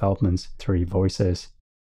Morton Feldman's 3 Voices.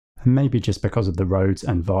 And maybe just because of the Rhodes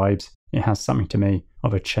and vibes, it has something to me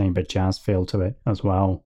of a chamber jazz feel to it as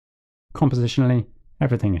well. Compositionally,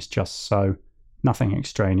 everything is just so, nothing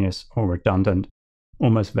extraneous or redundant,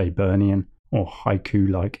 almost Weberian or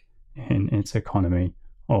haiku-like in its economy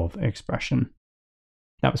of expression.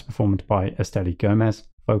 That was performed by Esteli Gomez,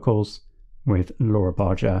 vocals, with Laura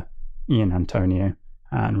Barger, Ian Antonio,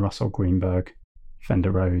 and Russell Greenberg,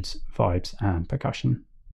 Fender Rhodes, vibes and percussion.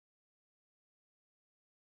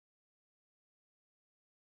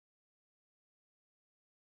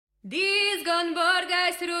 Diezgan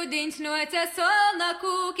bargais rudiņš noca solna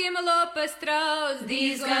kūkim lopas traus,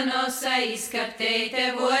 diezgan osa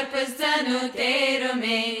izkapteite vorpas dzanu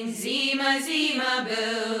teirumeņ, zīma, zīma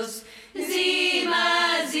būs, zīma,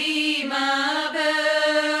 zīma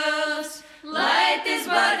būs. Lai tis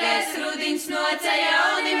bargais rudiņš noca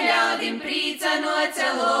jaunim ļaudim prīca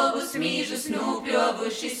noca lobus mīžus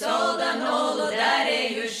nūpļovuši soldan olu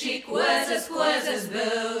darējuši kozas, kozas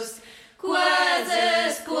būs.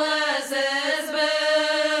 Kozas, kozas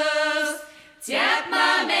būs. Ciep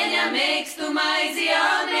māmeņa mėgstu maizi,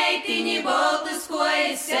 jauneitiņi boltas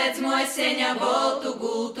kojas, sedz moseņa boltu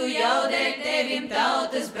gultu, jau dēļ tevim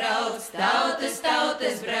tautas brauc, tautas,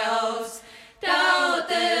 tautas brauc,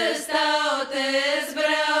 tautas, tautas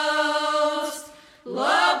brauc.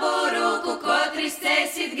 Labu rūku kotris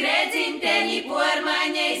cesit gredzinteņi,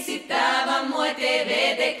 pormaiņeisit tavam motē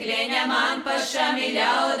vedekļeņa, man pašam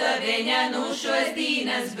ļauda veņa, nu šos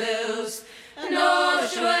dīnas būs, nu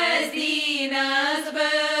šos dīnas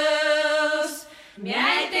būs.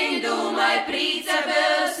 Mjaiteņ dūmai prīca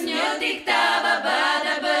būs, ņu tik tava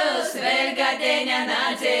bada būs, vēl gadeņa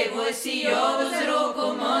nadzēvosi, jau uz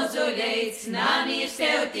rūku mozu leits, namīrs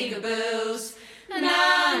tev tik būs.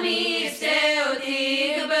 Namīrs tev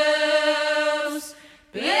tik būs.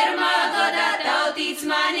 Pirmā gada tautīts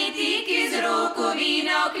mani tik iz rūku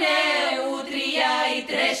vīnaukļē, otrajā i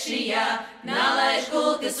trešajā, nalaiž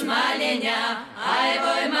gultas maļeņā, ai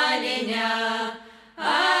voi maļeņā,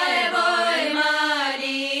 ai voi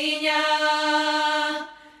maļiņā.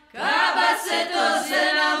 Kabacetos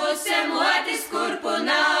navusem otis kurpu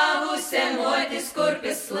navusem otis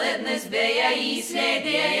kurpes slednes beja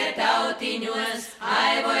īsleidēja tautiņos,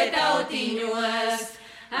 ai voi tautiņos,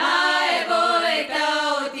 ai voi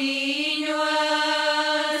tautiņos,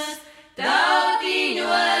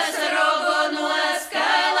 tautiņos rogonos,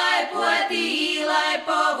 kā laipoti īlai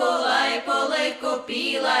povu laipo liku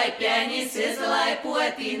pīlai pjanis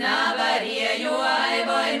izlaipoti navarēju, ai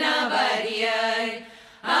voi navarēj,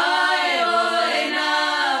 ai voi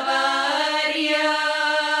navarēj.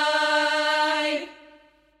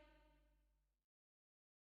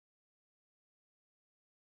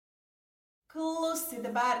 Klusi da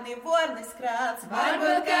bērni vornis krāts,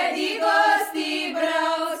 Varbūt kādi gosti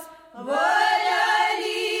brauc, voļa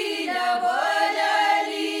līļa, varbūt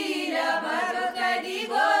kādi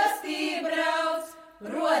gosti brauc.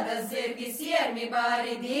 Rodas zirgi siermi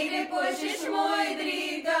bari, divi puši šmuidri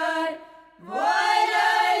gari. Voļa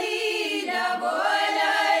līļa,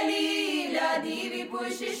 divi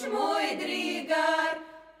puši šmuidri gari.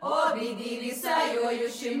 Obi divi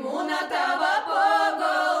sajojuši muna tava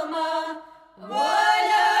pogolma.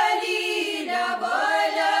 Voļa līļa,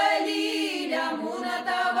 muna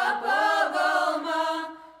tava pogolma.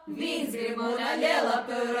 Viens grib muna liela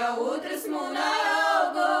pura, otrs muna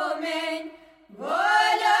augumeņ.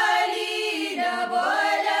 Voļa līļa,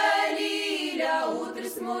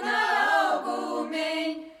 otrs muna augumeņ.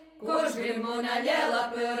 Kurš grib muna liela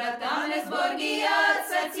pura, tam es borgi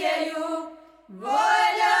atsacēju.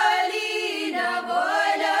 Voļa līļa,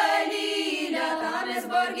 tam es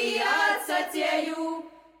borgi atsacēju.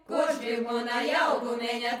 Kurš grib muna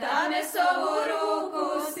augumeņa, tam es savu rūku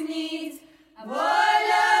snīdz.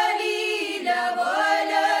 Voļa līļa,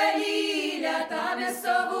 tam es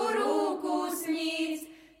savu rūku snīdz.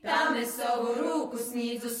 Tam es savu rūku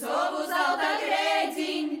snīdzu, savu zelta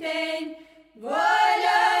grēdziņteņ.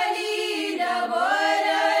 Voļa līļa,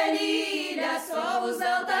 savu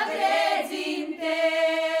zelta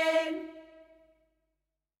grēdziņteņ.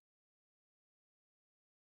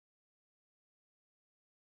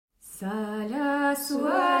 Saļa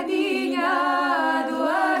suodiņa,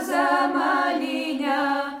 dārza maļiņa,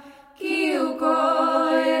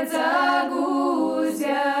 kiukoja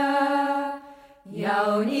dzagūzja.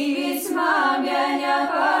 Jaunīvis mamjaņa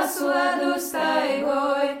pasuodu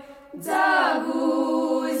staigoj,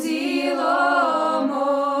 dzagūzi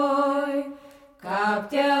lomoj. Kāp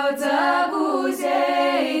tev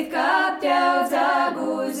dzagūzeit,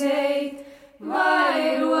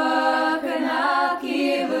 vairuok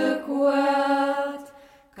nāki vykot.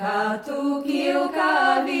 Kā tu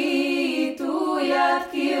kilkavī, tu jāt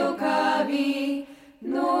kilkavī,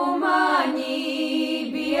 nu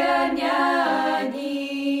mani bierņani.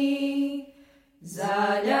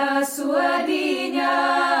 Zaļa suodiņa,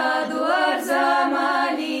 dārza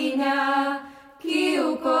maļiņa,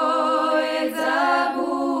 kiukoja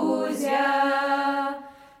dzagūzja.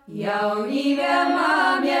 Jaunīvē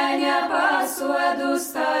mamjaņa pasuodu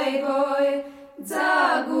staigoj,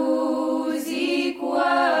 dzagūzi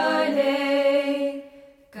kuolei.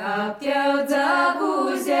 Kāp tev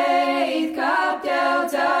dzagūzeit,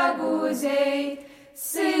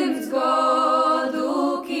 100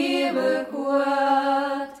 godu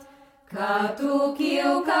kivykot. Kā tu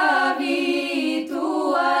kilkavī, tu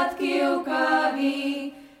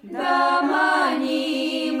atkilkavī, da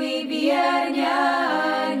manimi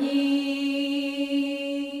bierņani.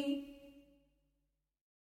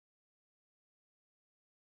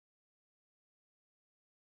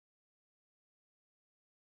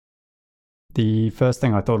 The first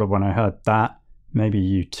thing I thought of when I heard that, maybe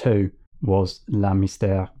you too, was La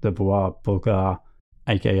Mystère de Voix Bulgare,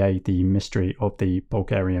 aka the mystery of the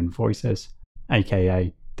Bulgarian voices,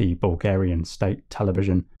 aka the Bulgarian state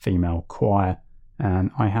television female choir,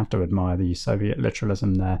 and I have to admire the Soviet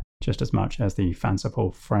literalism there just as much as the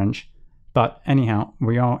fanciful French. But anyhow,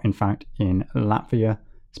 we are in fact in Latvia,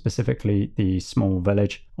 specifically the small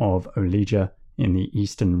village of Olija in the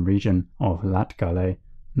eastern region of Latgale,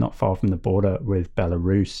 not far from the border with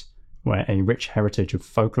Belarus, where a rich heritage of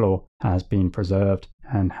folklore has been preserved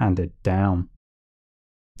and handed down.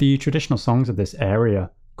 The traditional songs of this area,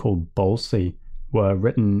 called Bolsi, were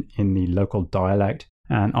written in the local dialect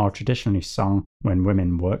and are traditionally sung when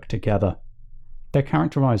women work together. They're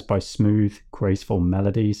characterized by smooth, graceful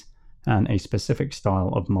melodies and a specific style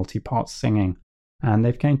of multi-part singing, and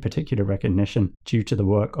they've gained particular recognition due to the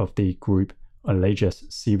work of the group Olegas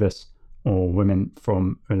Sivas, or Women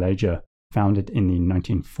from Olegia, founded in the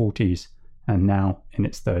 1940s and now in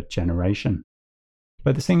its third generation.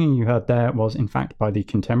 But the singing you heard there was in fact by the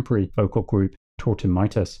contemporary vocal group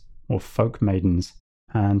Tortumitis, or Folk Maidens,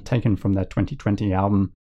 and taken from their 2020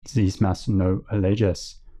 album Zismas no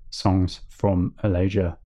Olegas, Songs from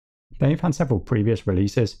Olegia. They've had several previous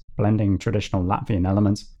releases blending traditional Latvian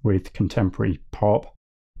elements with contemporary pop.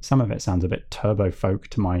 Some of it sounds a bit turbo folk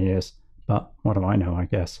to my ears, but what do I know, I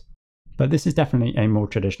guess. But this is definitely a more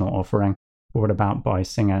traditional offering, brought about by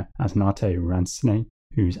singer Asnate Ransne,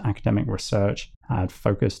 whose academic research had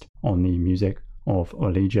focused on the music of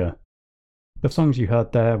Olegia. The songs you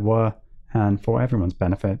heard there were, and for everyone's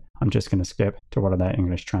benefit, I'm just going to skip to one of their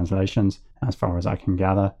English translations as far as I can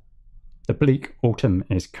gather. The Bleak Autumn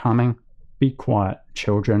is Coming, Be Quiet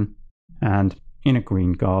Children, and In a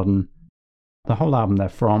Green Garden. The whole album they're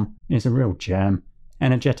from is a real gem,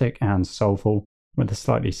 energetic and soulful, with a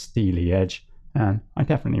slightly steely edge, and I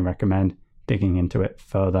definitely recommend digging into it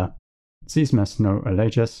further. Zismas no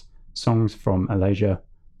Olegas, Songs from Olegia,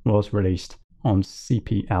 was released on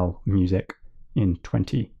CPL Music in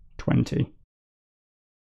 2020.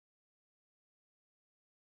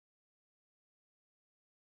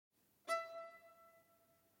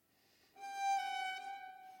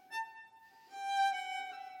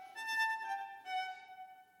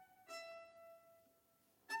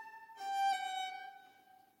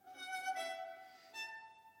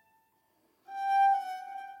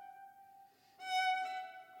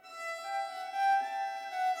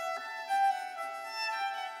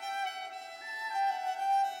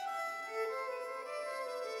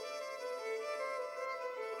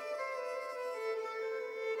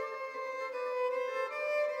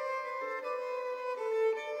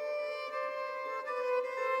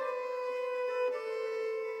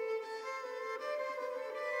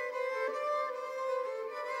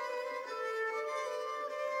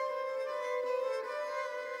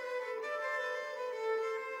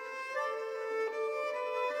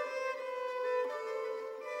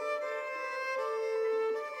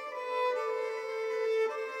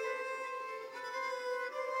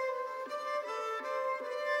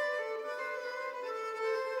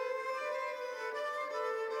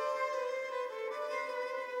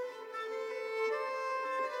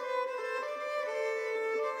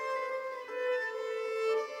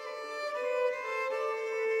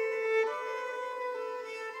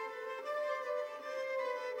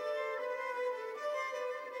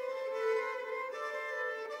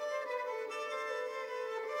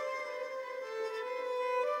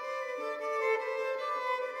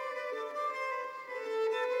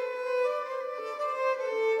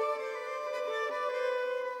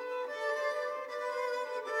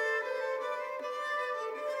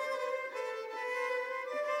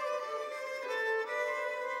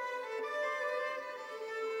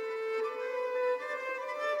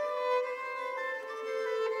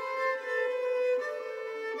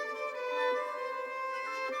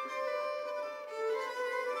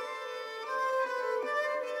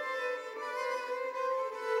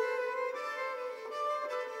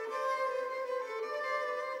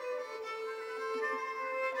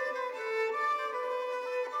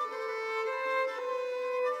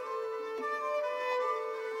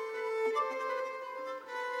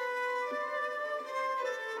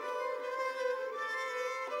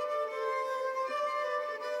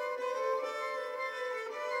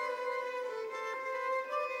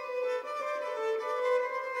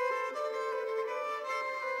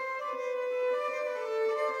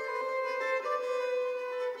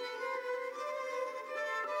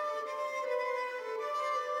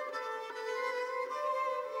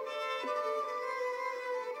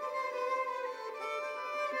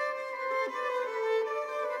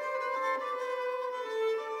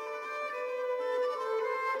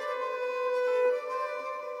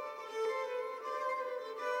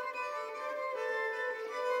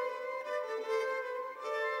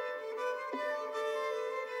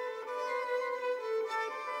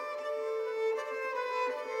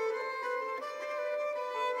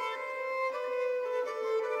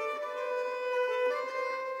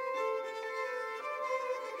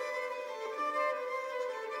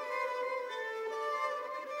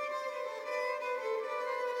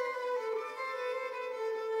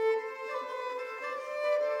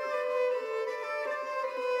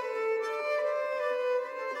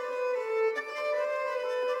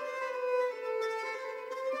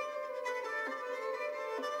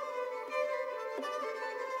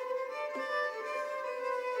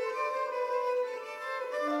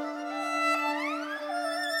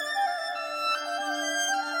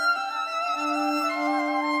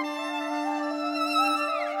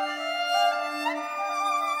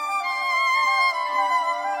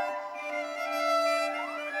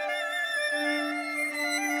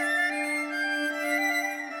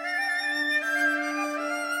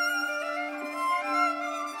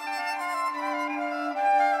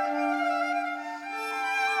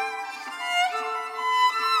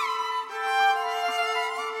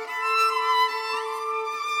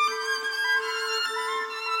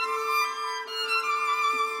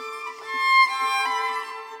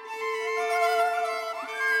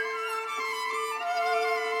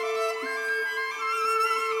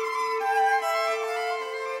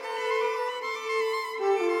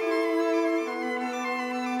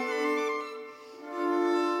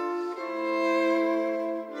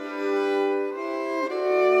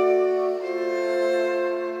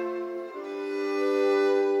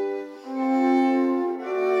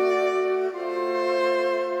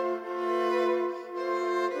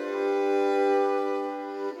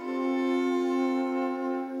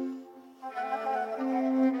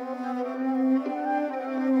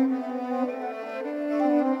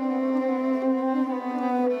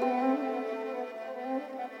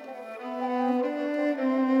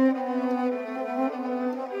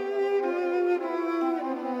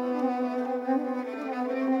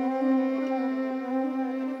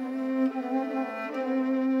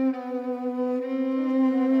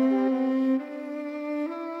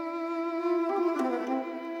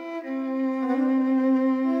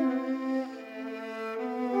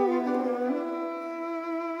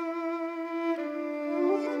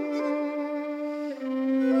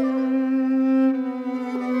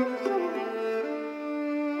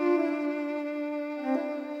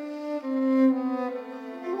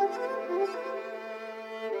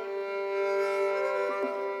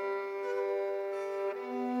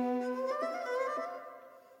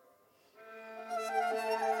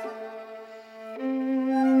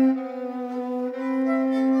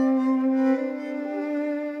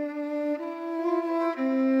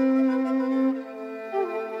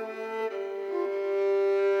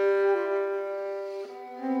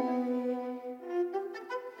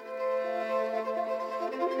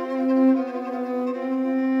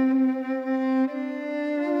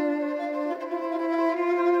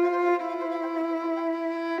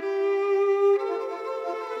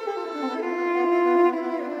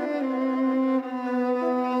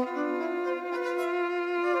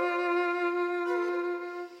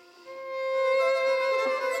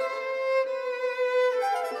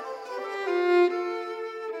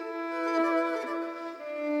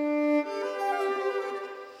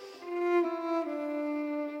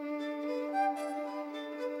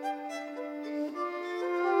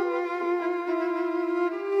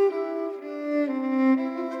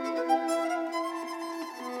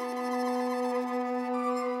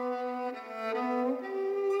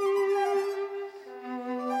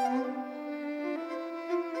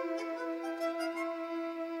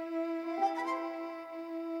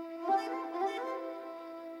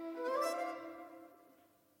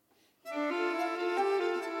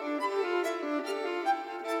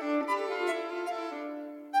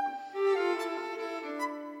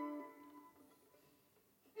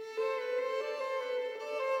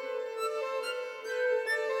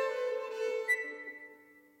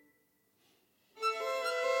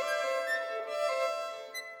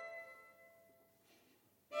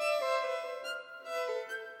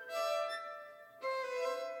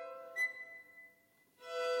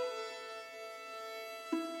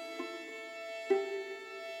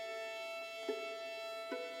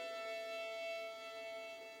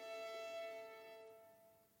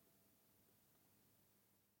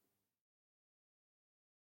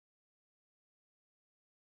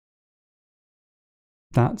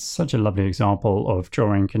 That's such a lovely example of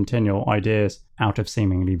drawing continual ideas out of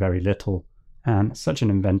seemingly very little, and such an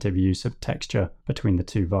inventive use of texture between the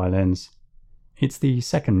two violins. It's the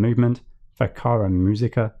second movement, Vacara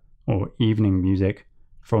Musica, or Evening Music,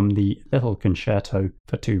 from the Little Concerto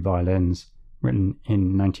for Two Violins, written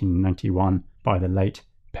in 1991 by the late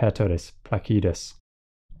Pertoris Plakidis.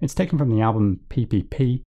 It's taken from the album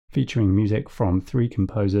PPP, featuring music from three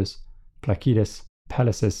composers, Plakidis,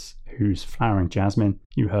 Pelisis, whose Flowering Jasmine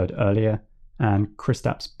you heard earlier, and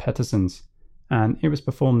Kristaps Petersons, and it was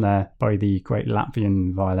performed there by the great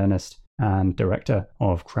Latvian violinist and director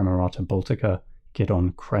of Kremerata Baltica,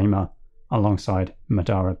 Gidon Kramer, alongside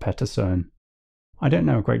Madara Peterson. I don't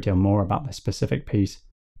know a great deal more about this specific piece,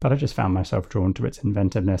 but I just found myself drawn to its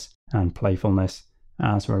inventiveness and playfulness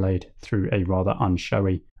as relayed through a rather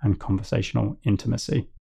unshowy and conversational intimacy.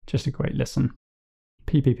 Just a great listen.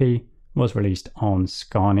 PPP was released on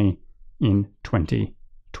Scani in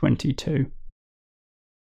 2022.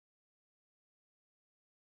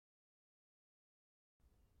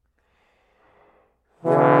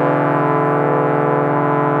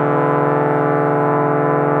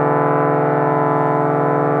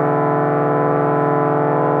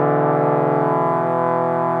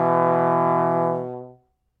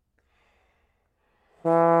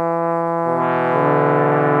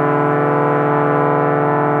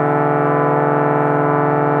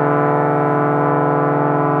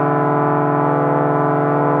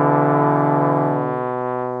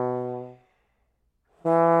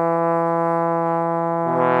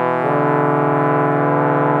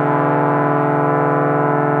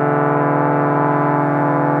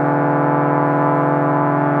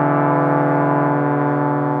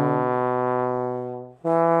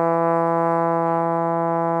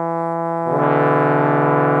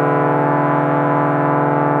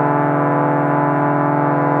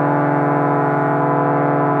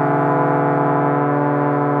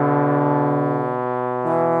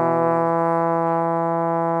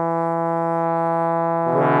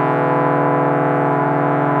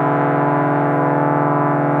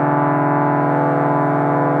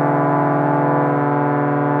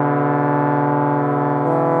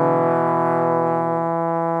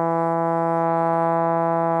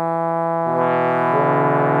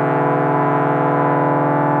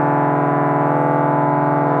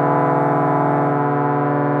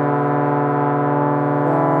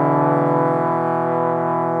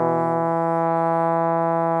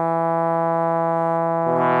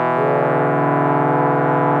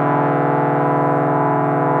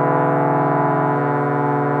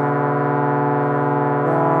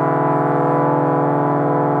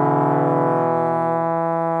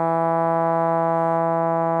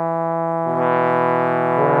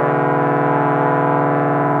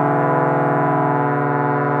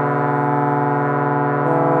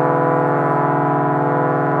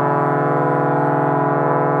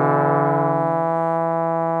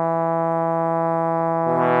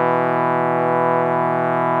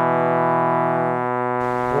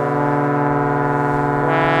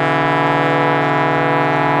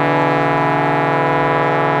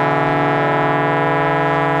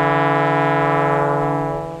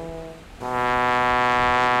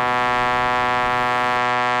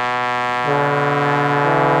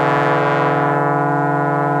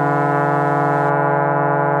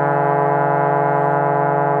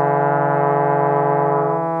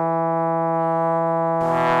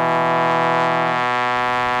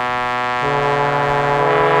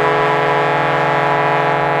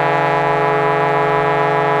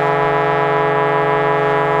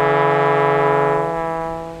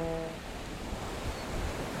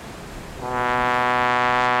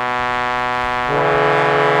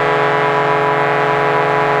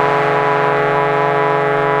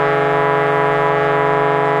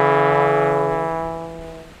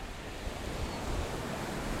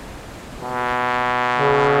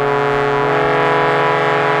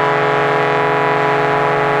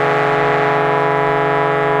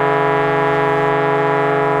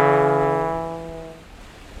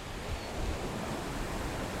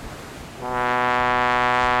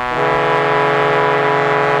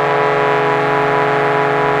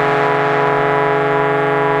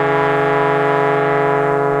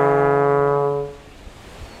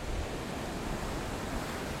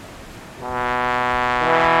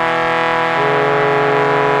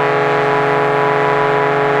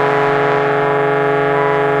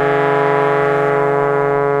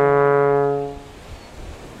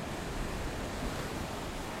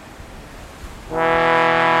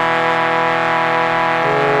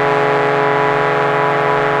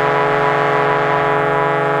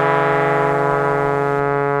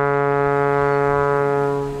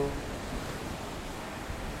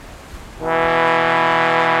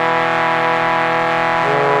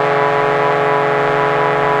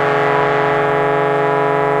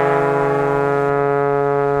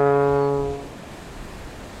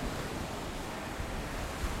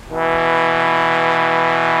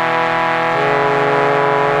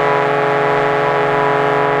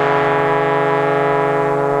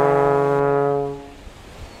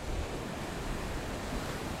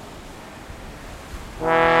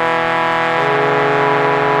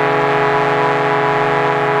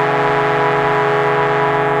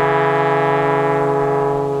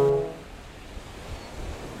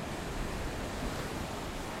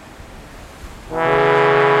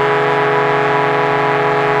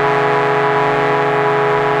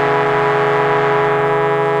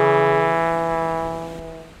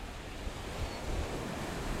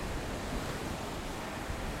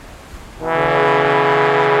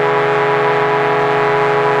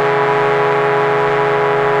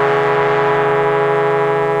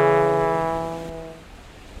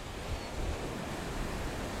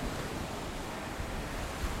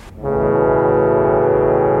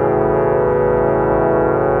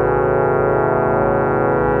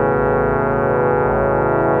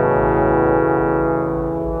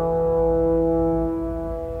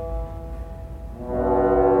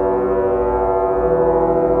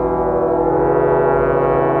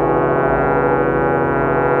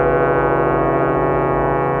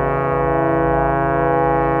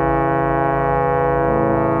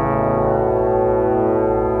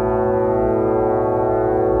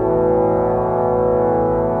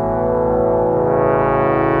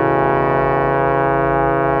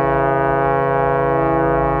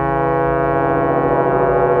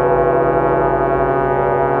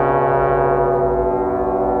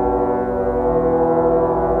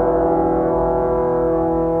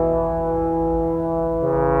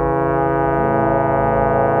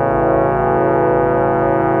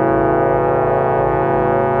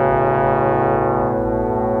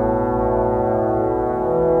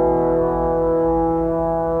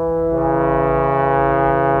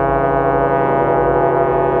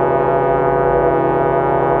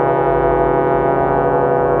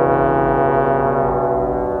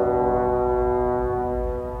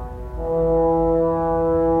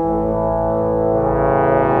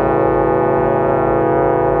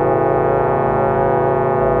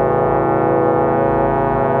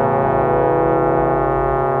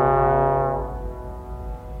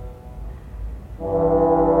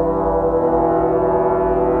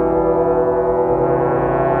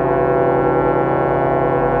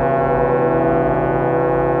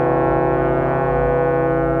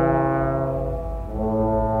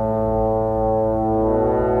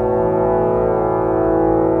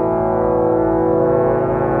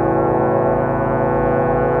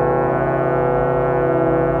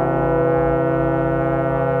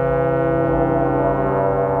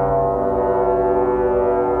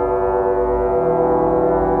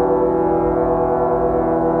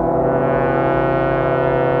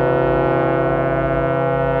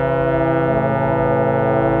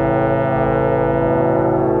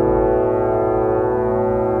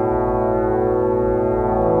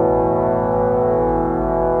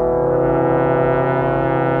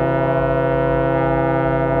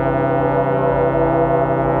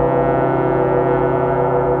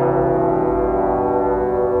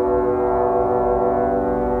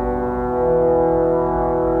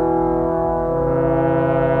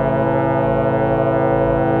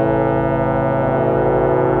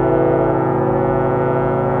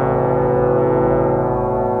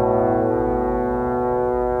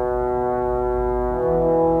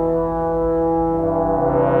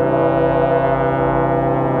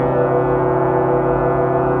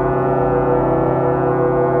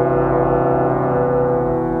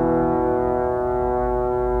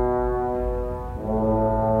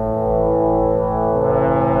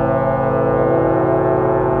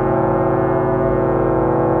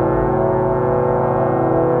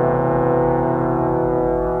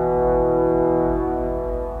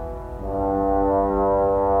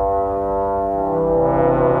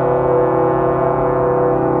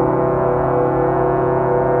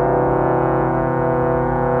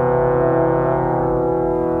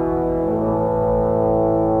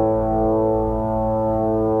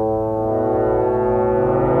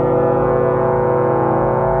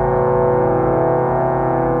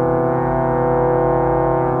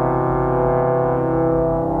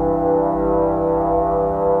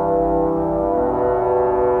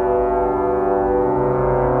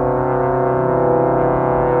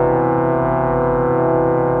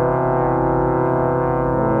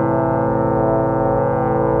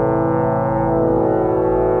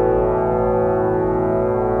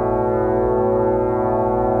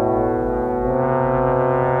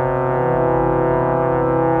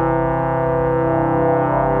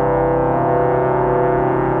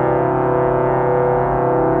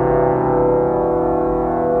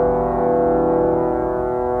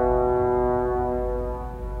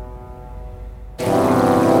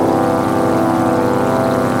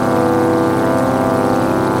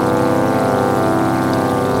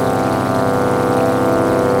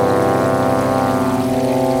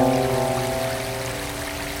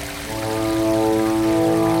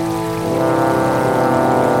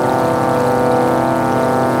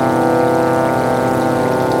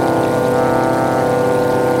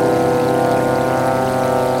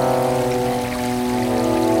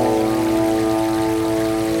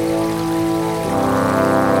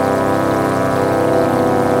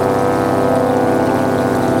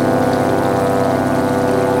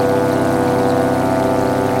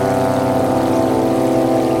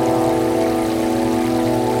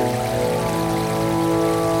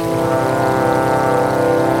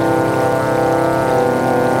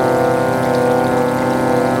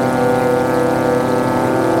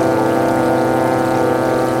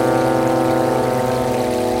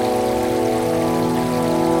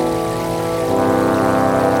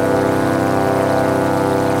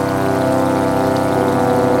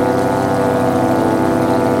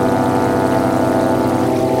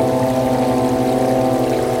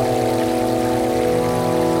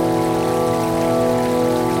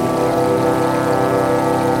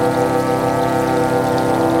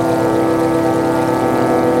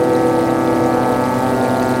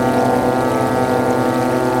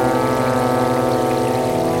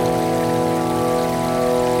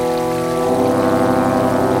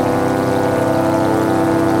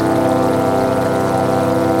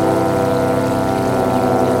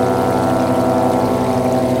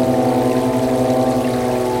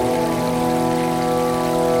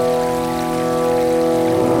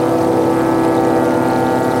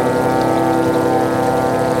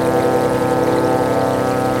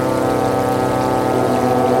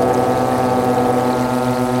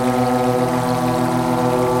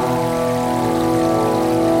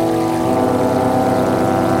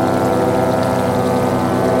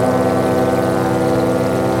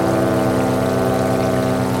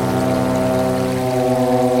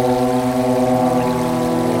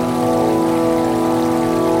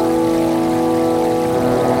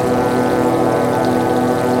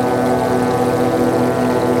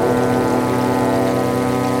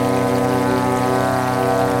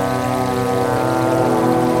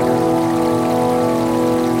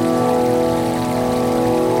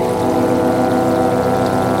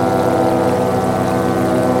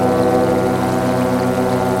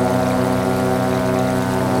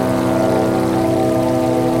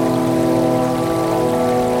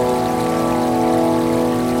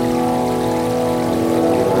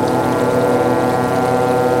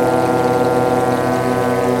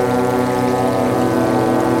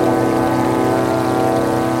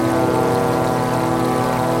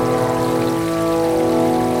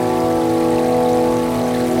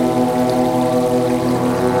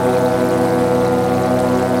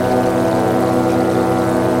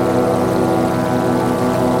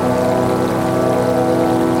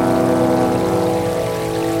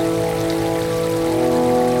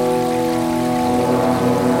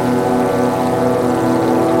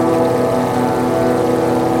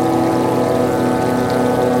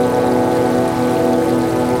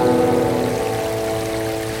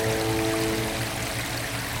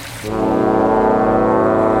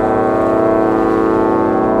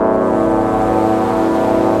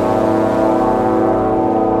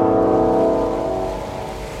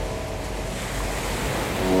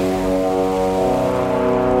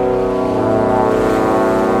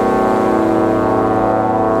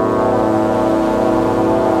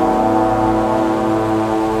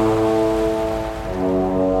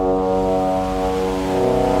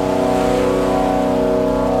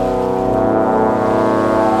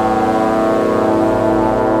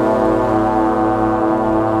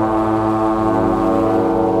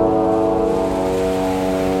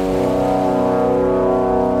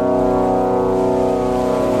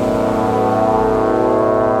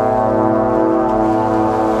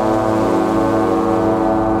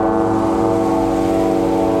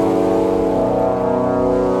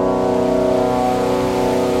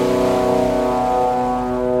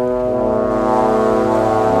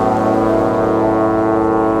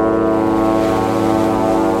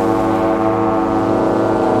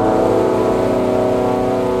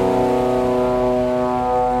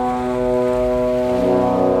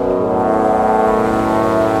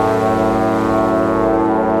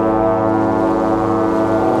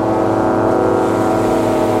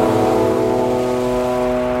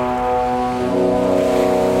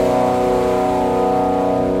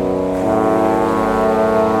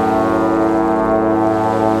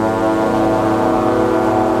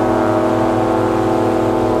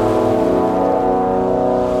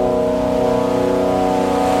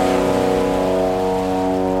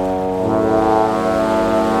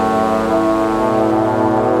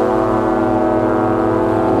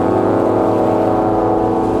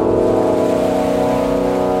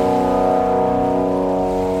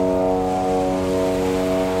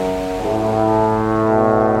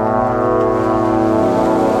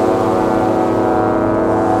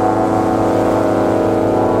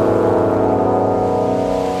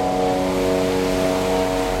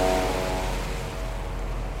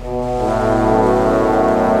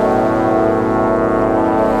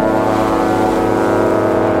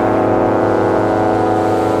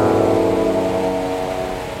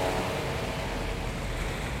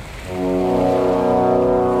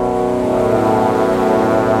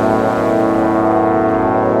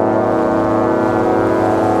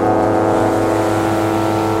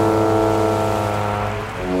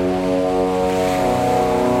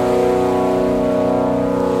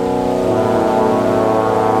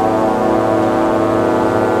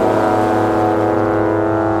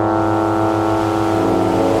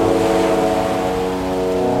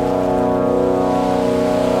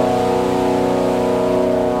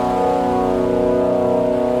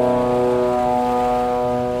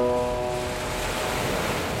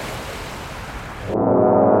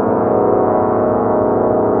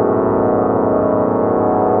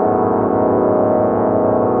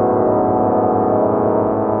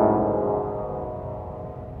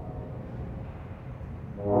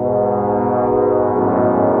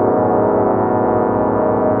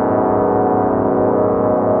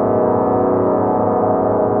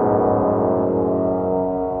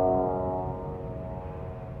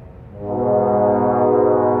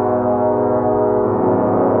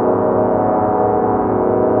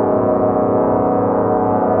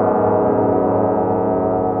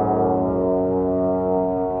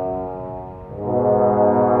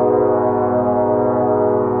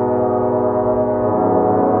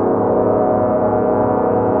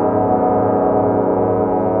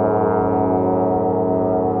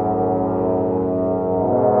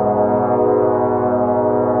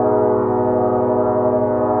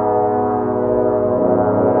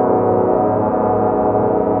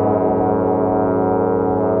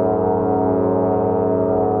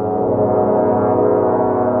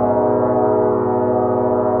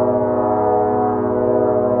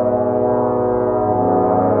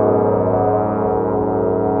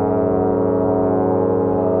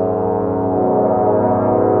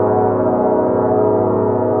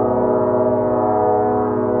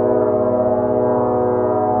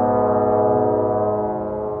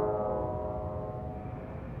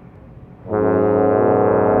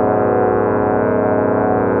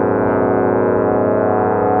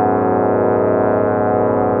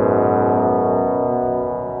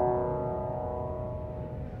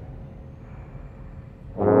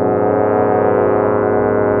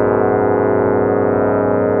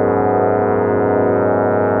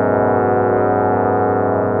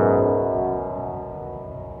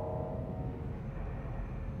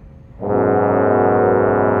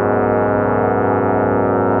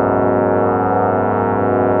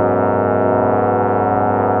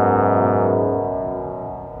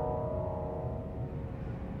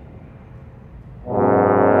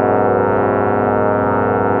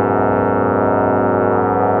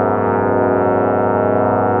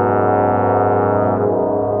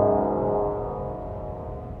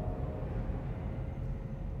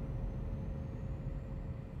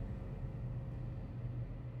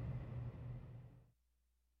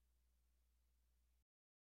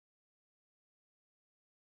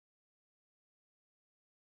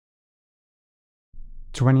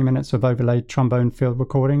 20 minutes of overlaid trombone field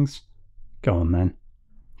recordings? Go on then.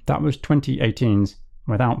 That was 2018's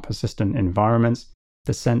Without Persistent Environments,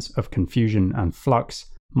 the sense of confusion and flux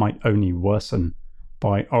might only worsen,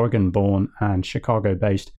 by Oregon-born and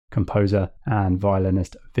Chicago-based composer and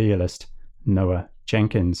violinist violist Noah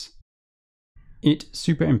Jenkins. It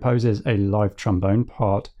superimposes a live trombone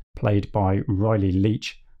part played by Riley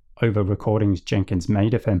Leach over recordings Jenkins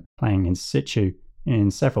made of him playing in situ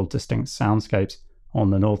in several distinct soundscapes on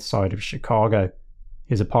the north side of Chicago,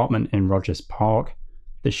 his apartment in Rogers Park,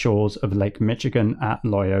 the shores of Lake Michigan at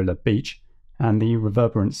Loyola Beach, and the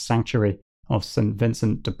reverberant sanctuary of St.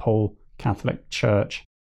 Vincent de Paul Catholic Church.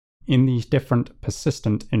 In these different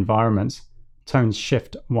persistent environments, tones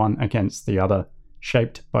shift one against the other,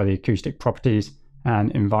 shaped by the acoustic properties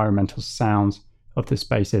and environmental sounds of the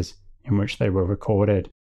spaces in which they were recorded.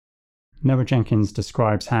 Noah Jenkins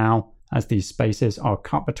describes how, as these spaces are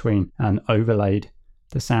cut between and overlaid,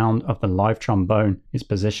 the sound of the live trombone is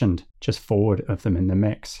positioned just forward of them in the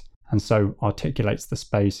mix, and so articulates the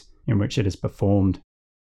space in which it is performed.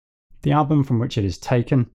 The album from which it is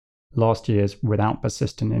taken, last year's Without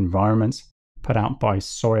Persistent Environments, put out by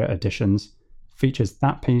Sawyer Editions, features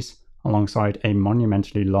that piece alongside a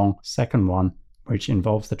monumentally long second one which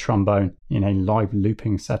involves the trombone in a live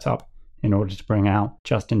looping setup in order to bring out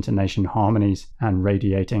just intonation harmonies and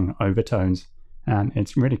radiating overtones, and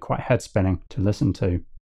it's really quite head-spinning to listen to.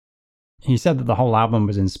 He said that the whole album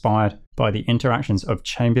was inspired by the interactions of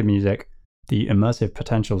chamber music, the immersive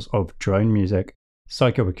potentials of drone music,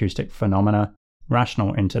 psychoacoustic phenomena,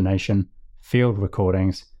 rational intonation, field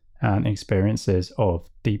recordings, and experiences of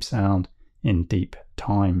deep sound in deep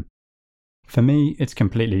time. For me, it's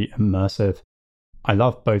completely immersive. I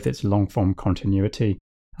love both its long-form continuity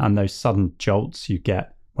and those sudden jolts you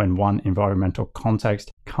get when one environmental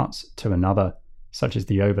context cuts to another, such as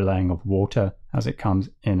the overlaying of water as it comes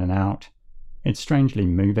in and out. It's strangely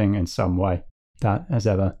moving in some way that, as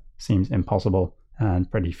ever, seems impossible and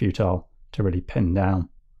pretty futile to really pin down.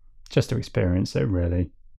 Just to experience it,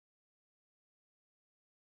 really.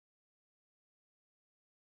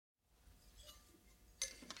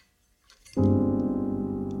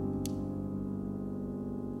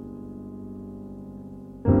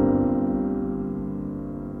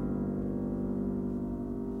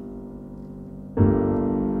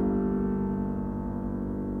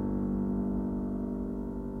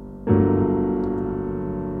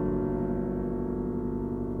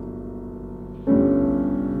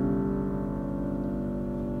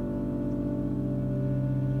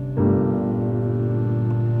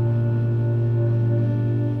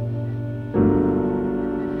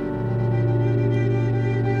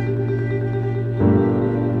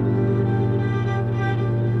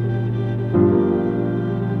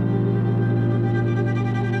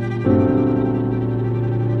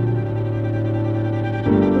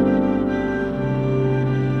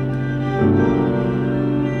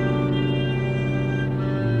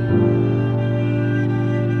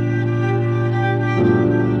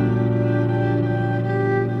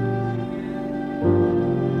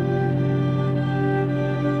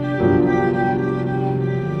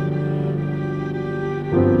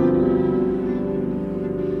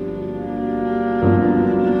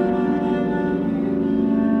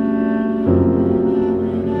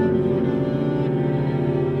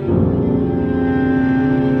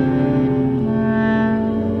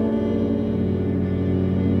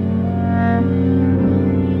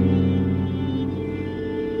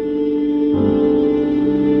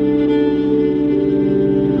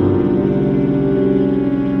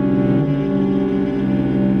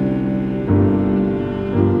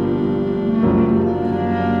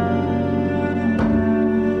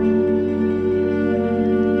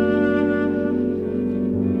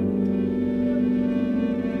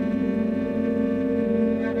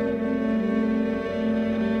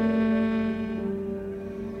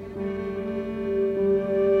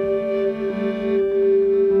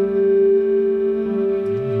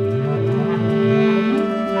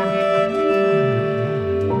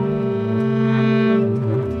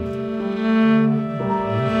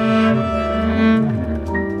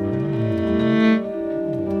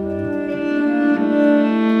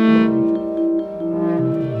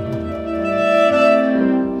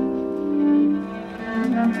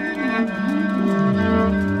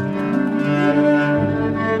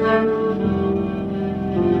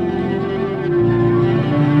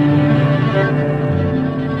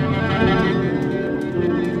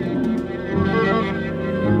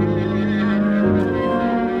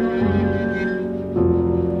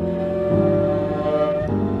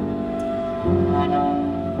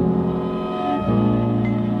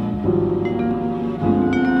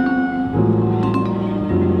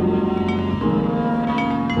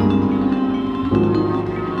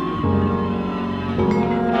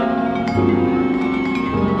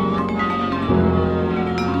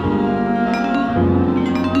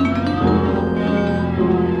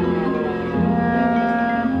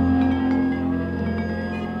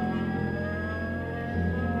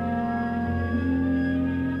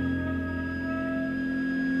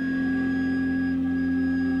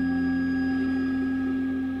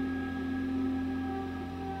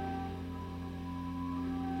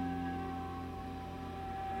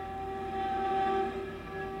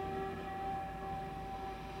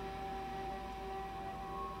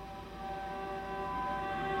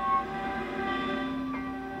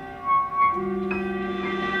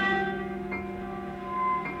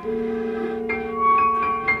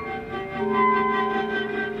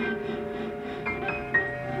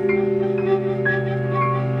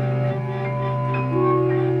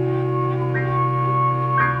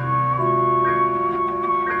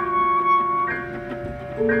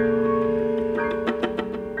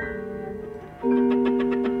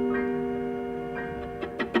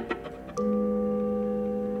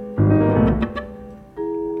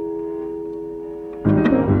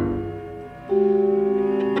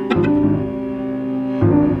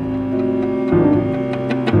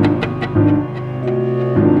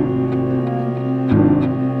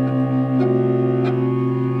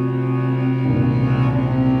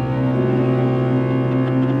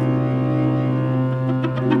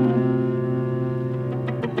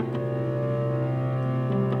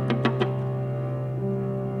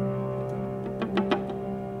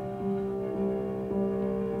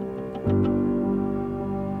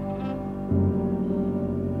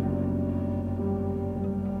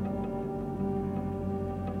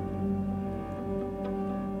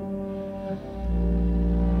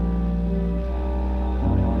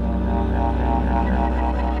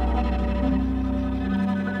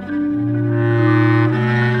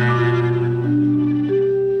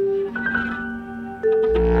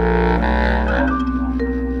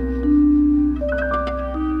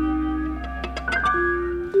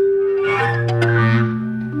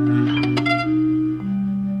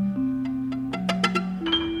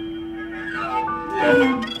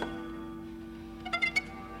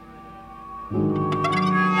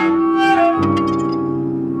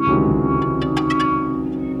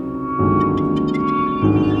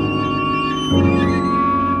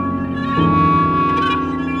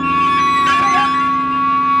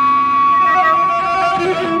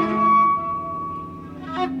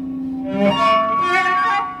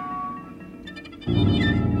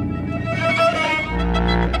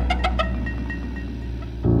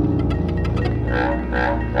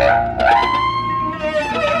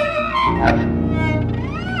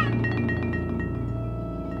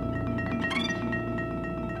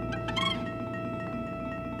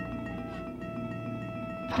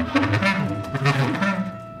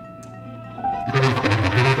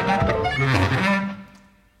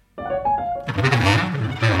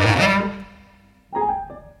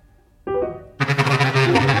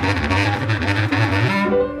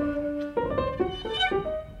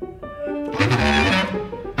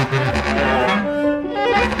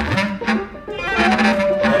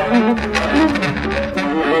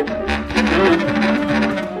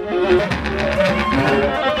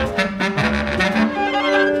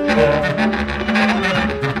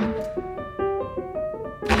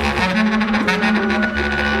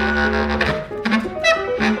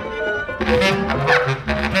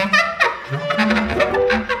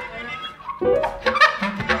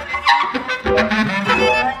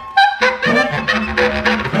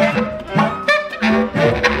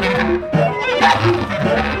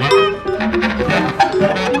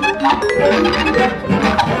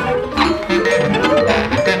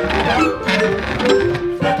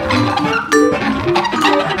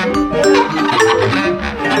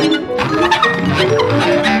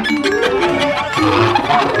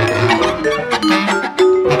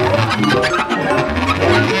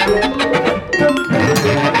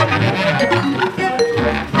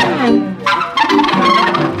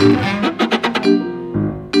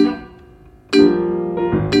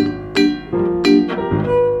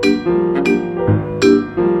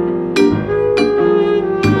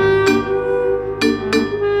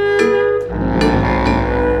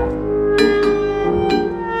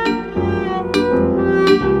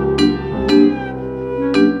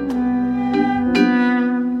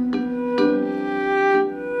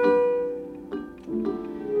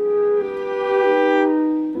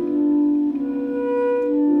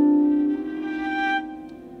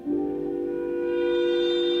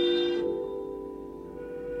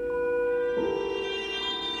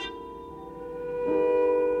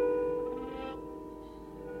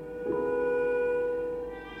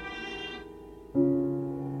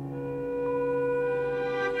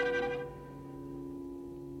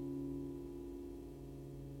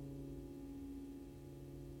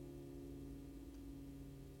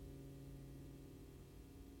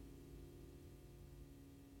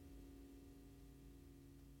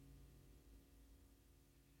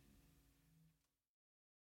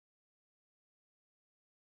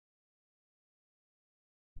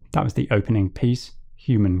 That was the opening piece,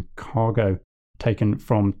 Human Cargo, taken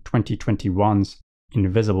from 2021's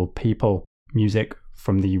Invisible People, music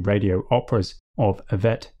from the radio operas of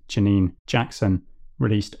Yvette Janine Jackson,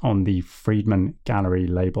 released on the Friedman Gallery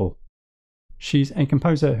label. She's a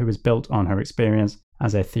composer who has built on her experience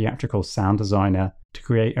as a theatrical sound designer to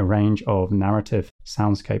create a range of narrative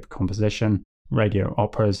soundscape composition, radio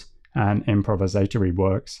operas, and improvisatory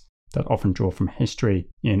works that often draw from history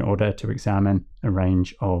in order to examine a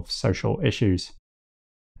range of social issues.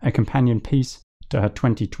 A companion piece to her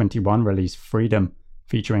 2021 release Freedom,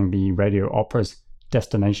 featuring the radio operas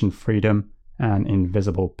Destination Freedom and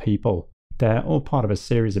Invisible People. They're all part of a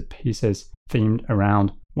series of pieces themed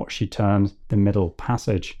around what she terms the Middle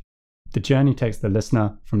Passage. The journey takes the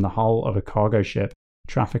listener from the hull of a cargo ship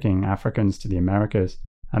trafficking Africans to the Americas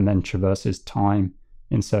and then traverses time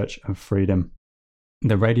in search of freedom.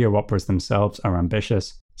 The radio operas themselves are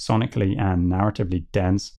ambitious, sonically and narratively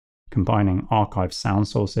dense, combining archived sound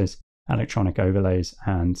sources, electronic overlays,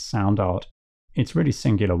 and sound art. It's really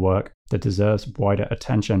singular work that deserves wider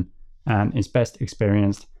attention and is best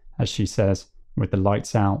experienced, as she says, with the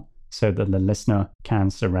lights out so that the listener can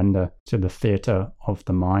surrender to the theatre of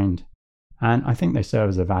the mind. And I think they serve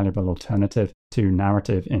as a valuable alternative to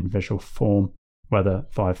narrative in visual form, whether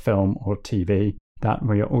via film or TV, that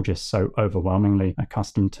we are all just so overwhelmingly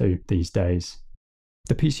accustomed to these days.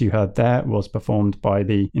 The piece you heard there was performed by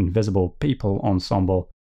the Invisible People Ensemble,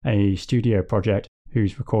 a studio project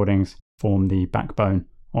whose recordings form the backbone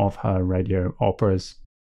of her radio operas.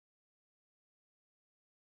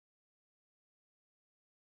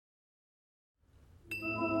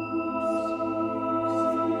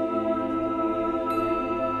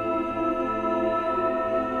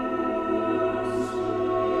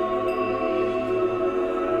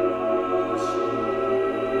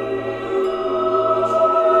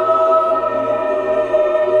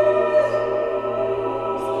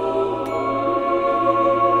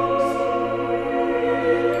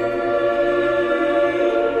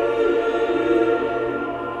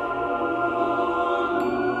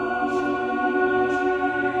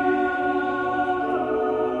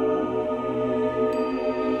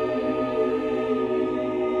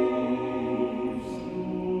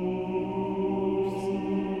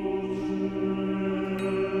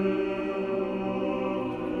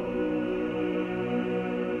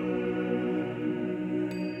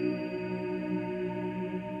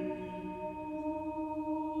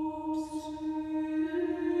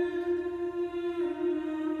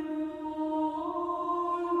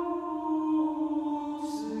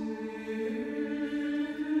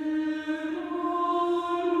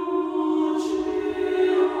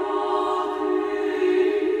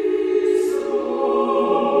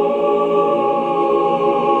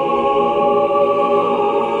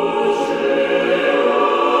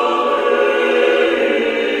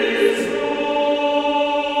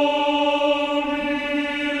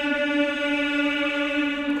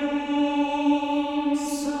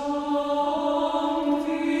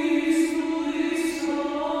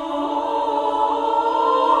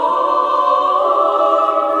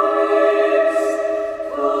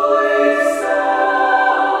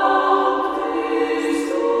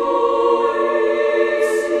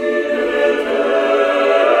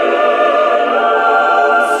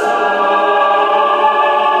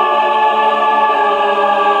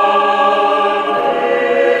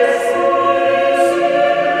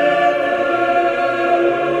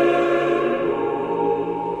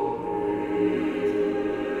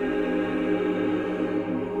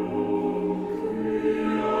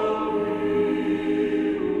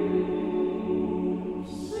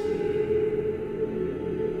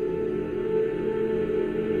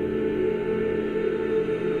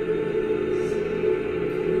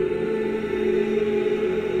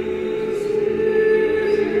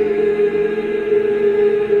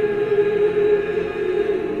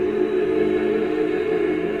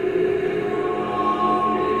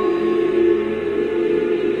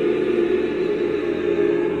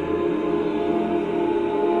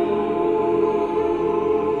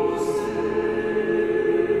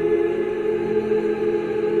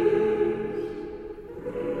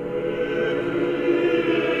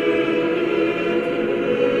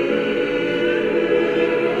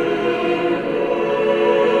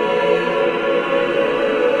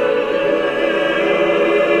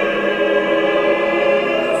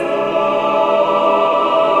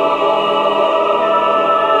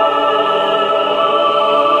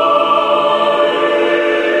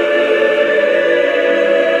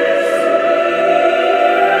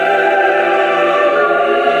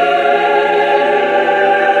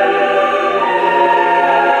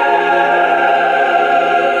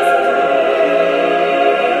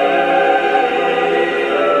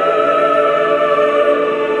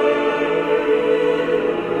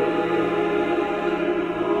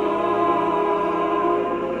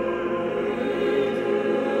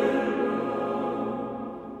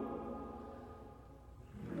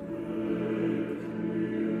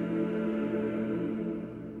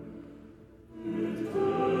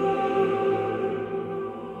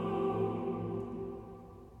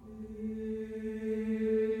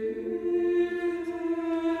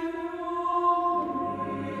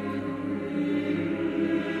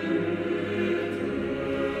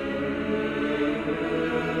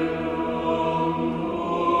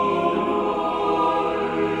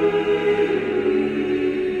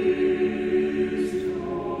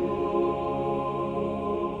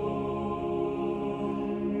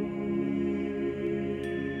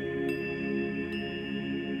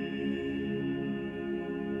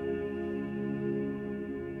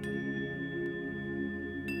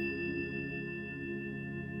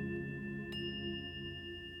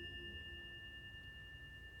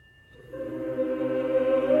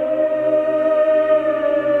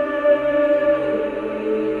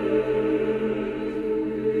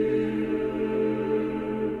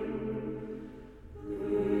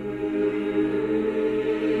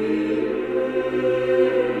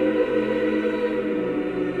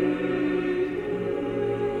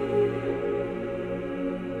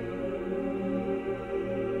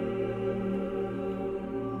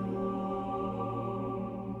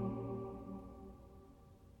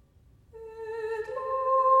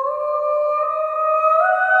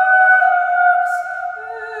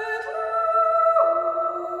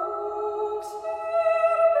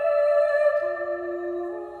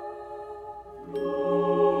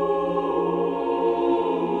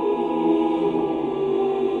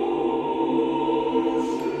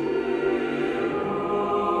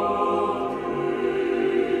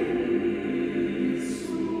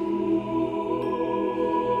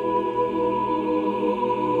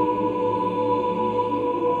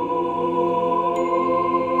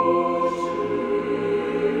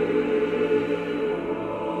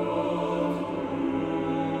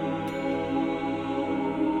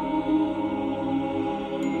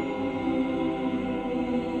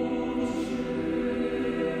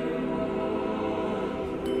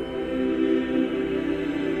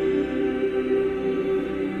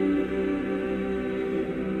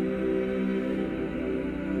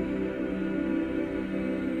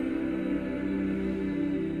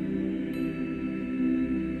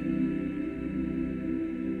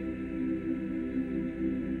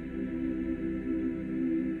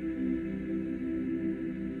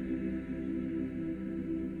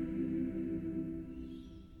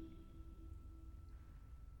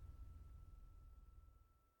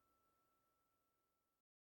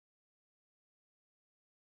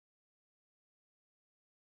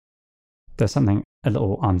 There's something a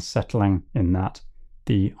little unsettling in that.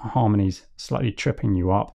 The harmonies slightly tripping you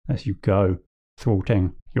up as you go,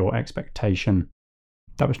 thwarting your expectation.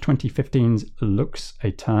 That was 2015's Lux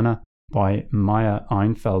Eterna by Maya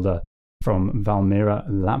Einfelder from Valmiera,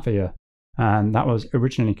 Latvia. And that was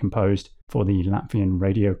originally composed for the Latvian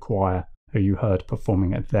radio choir, who you heard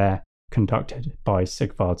performing it there, conducted by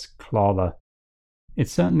Sigvards Klava.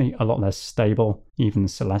 It's certainly a lot less stable, even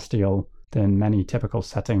celestial, than many typical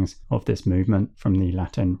settings of this movement from the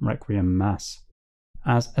Latin Requiem Mass.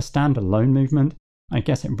 As a standalone movement, I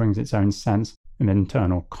guess it brings its own sense of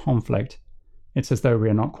internal conflict. It's as though we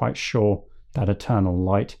are not quite sure that eternal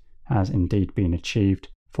light has indeed been achieved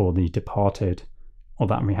for the departed, or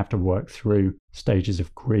that we have to work through stages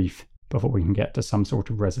of grief before we can get to some sort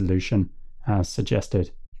of resolution, as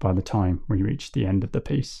suggested by the time we reach the end of the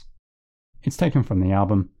piece. It's taken from the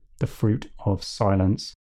album The Fruit of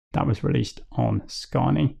Silence, that was released on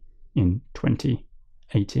Scarni in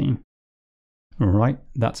 2018. Right,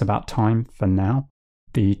 that's about time for now.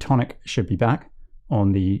 The Tonic should be back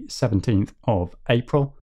on the 17th of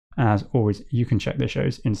April. As always, you can check the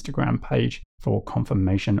show's Instagram page for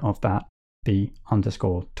confirmation of that,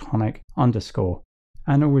 _tonic_.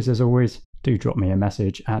 And always, as always, do drop me a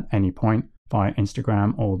message at any point via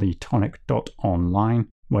Instagram or the tonic.online,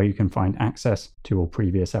 where you can find access to all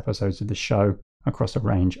previous episodes of the show across a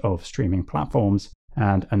range of streaming platforms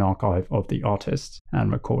and an archive of the artists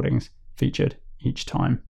and recordings featured each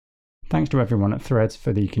time. Thanks to everyone at Threads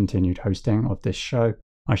for the continued hosting of this show.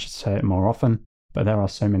 I should say it more often, but there are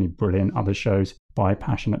so many brilliant other shows by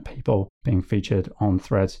passionate people being featured on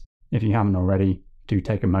Threads. If you haven't already, do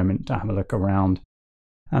take a moment to have a look around.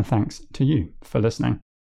 And thanks to you for listening.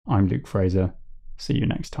 I'm Luke Fraser. See you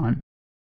next time.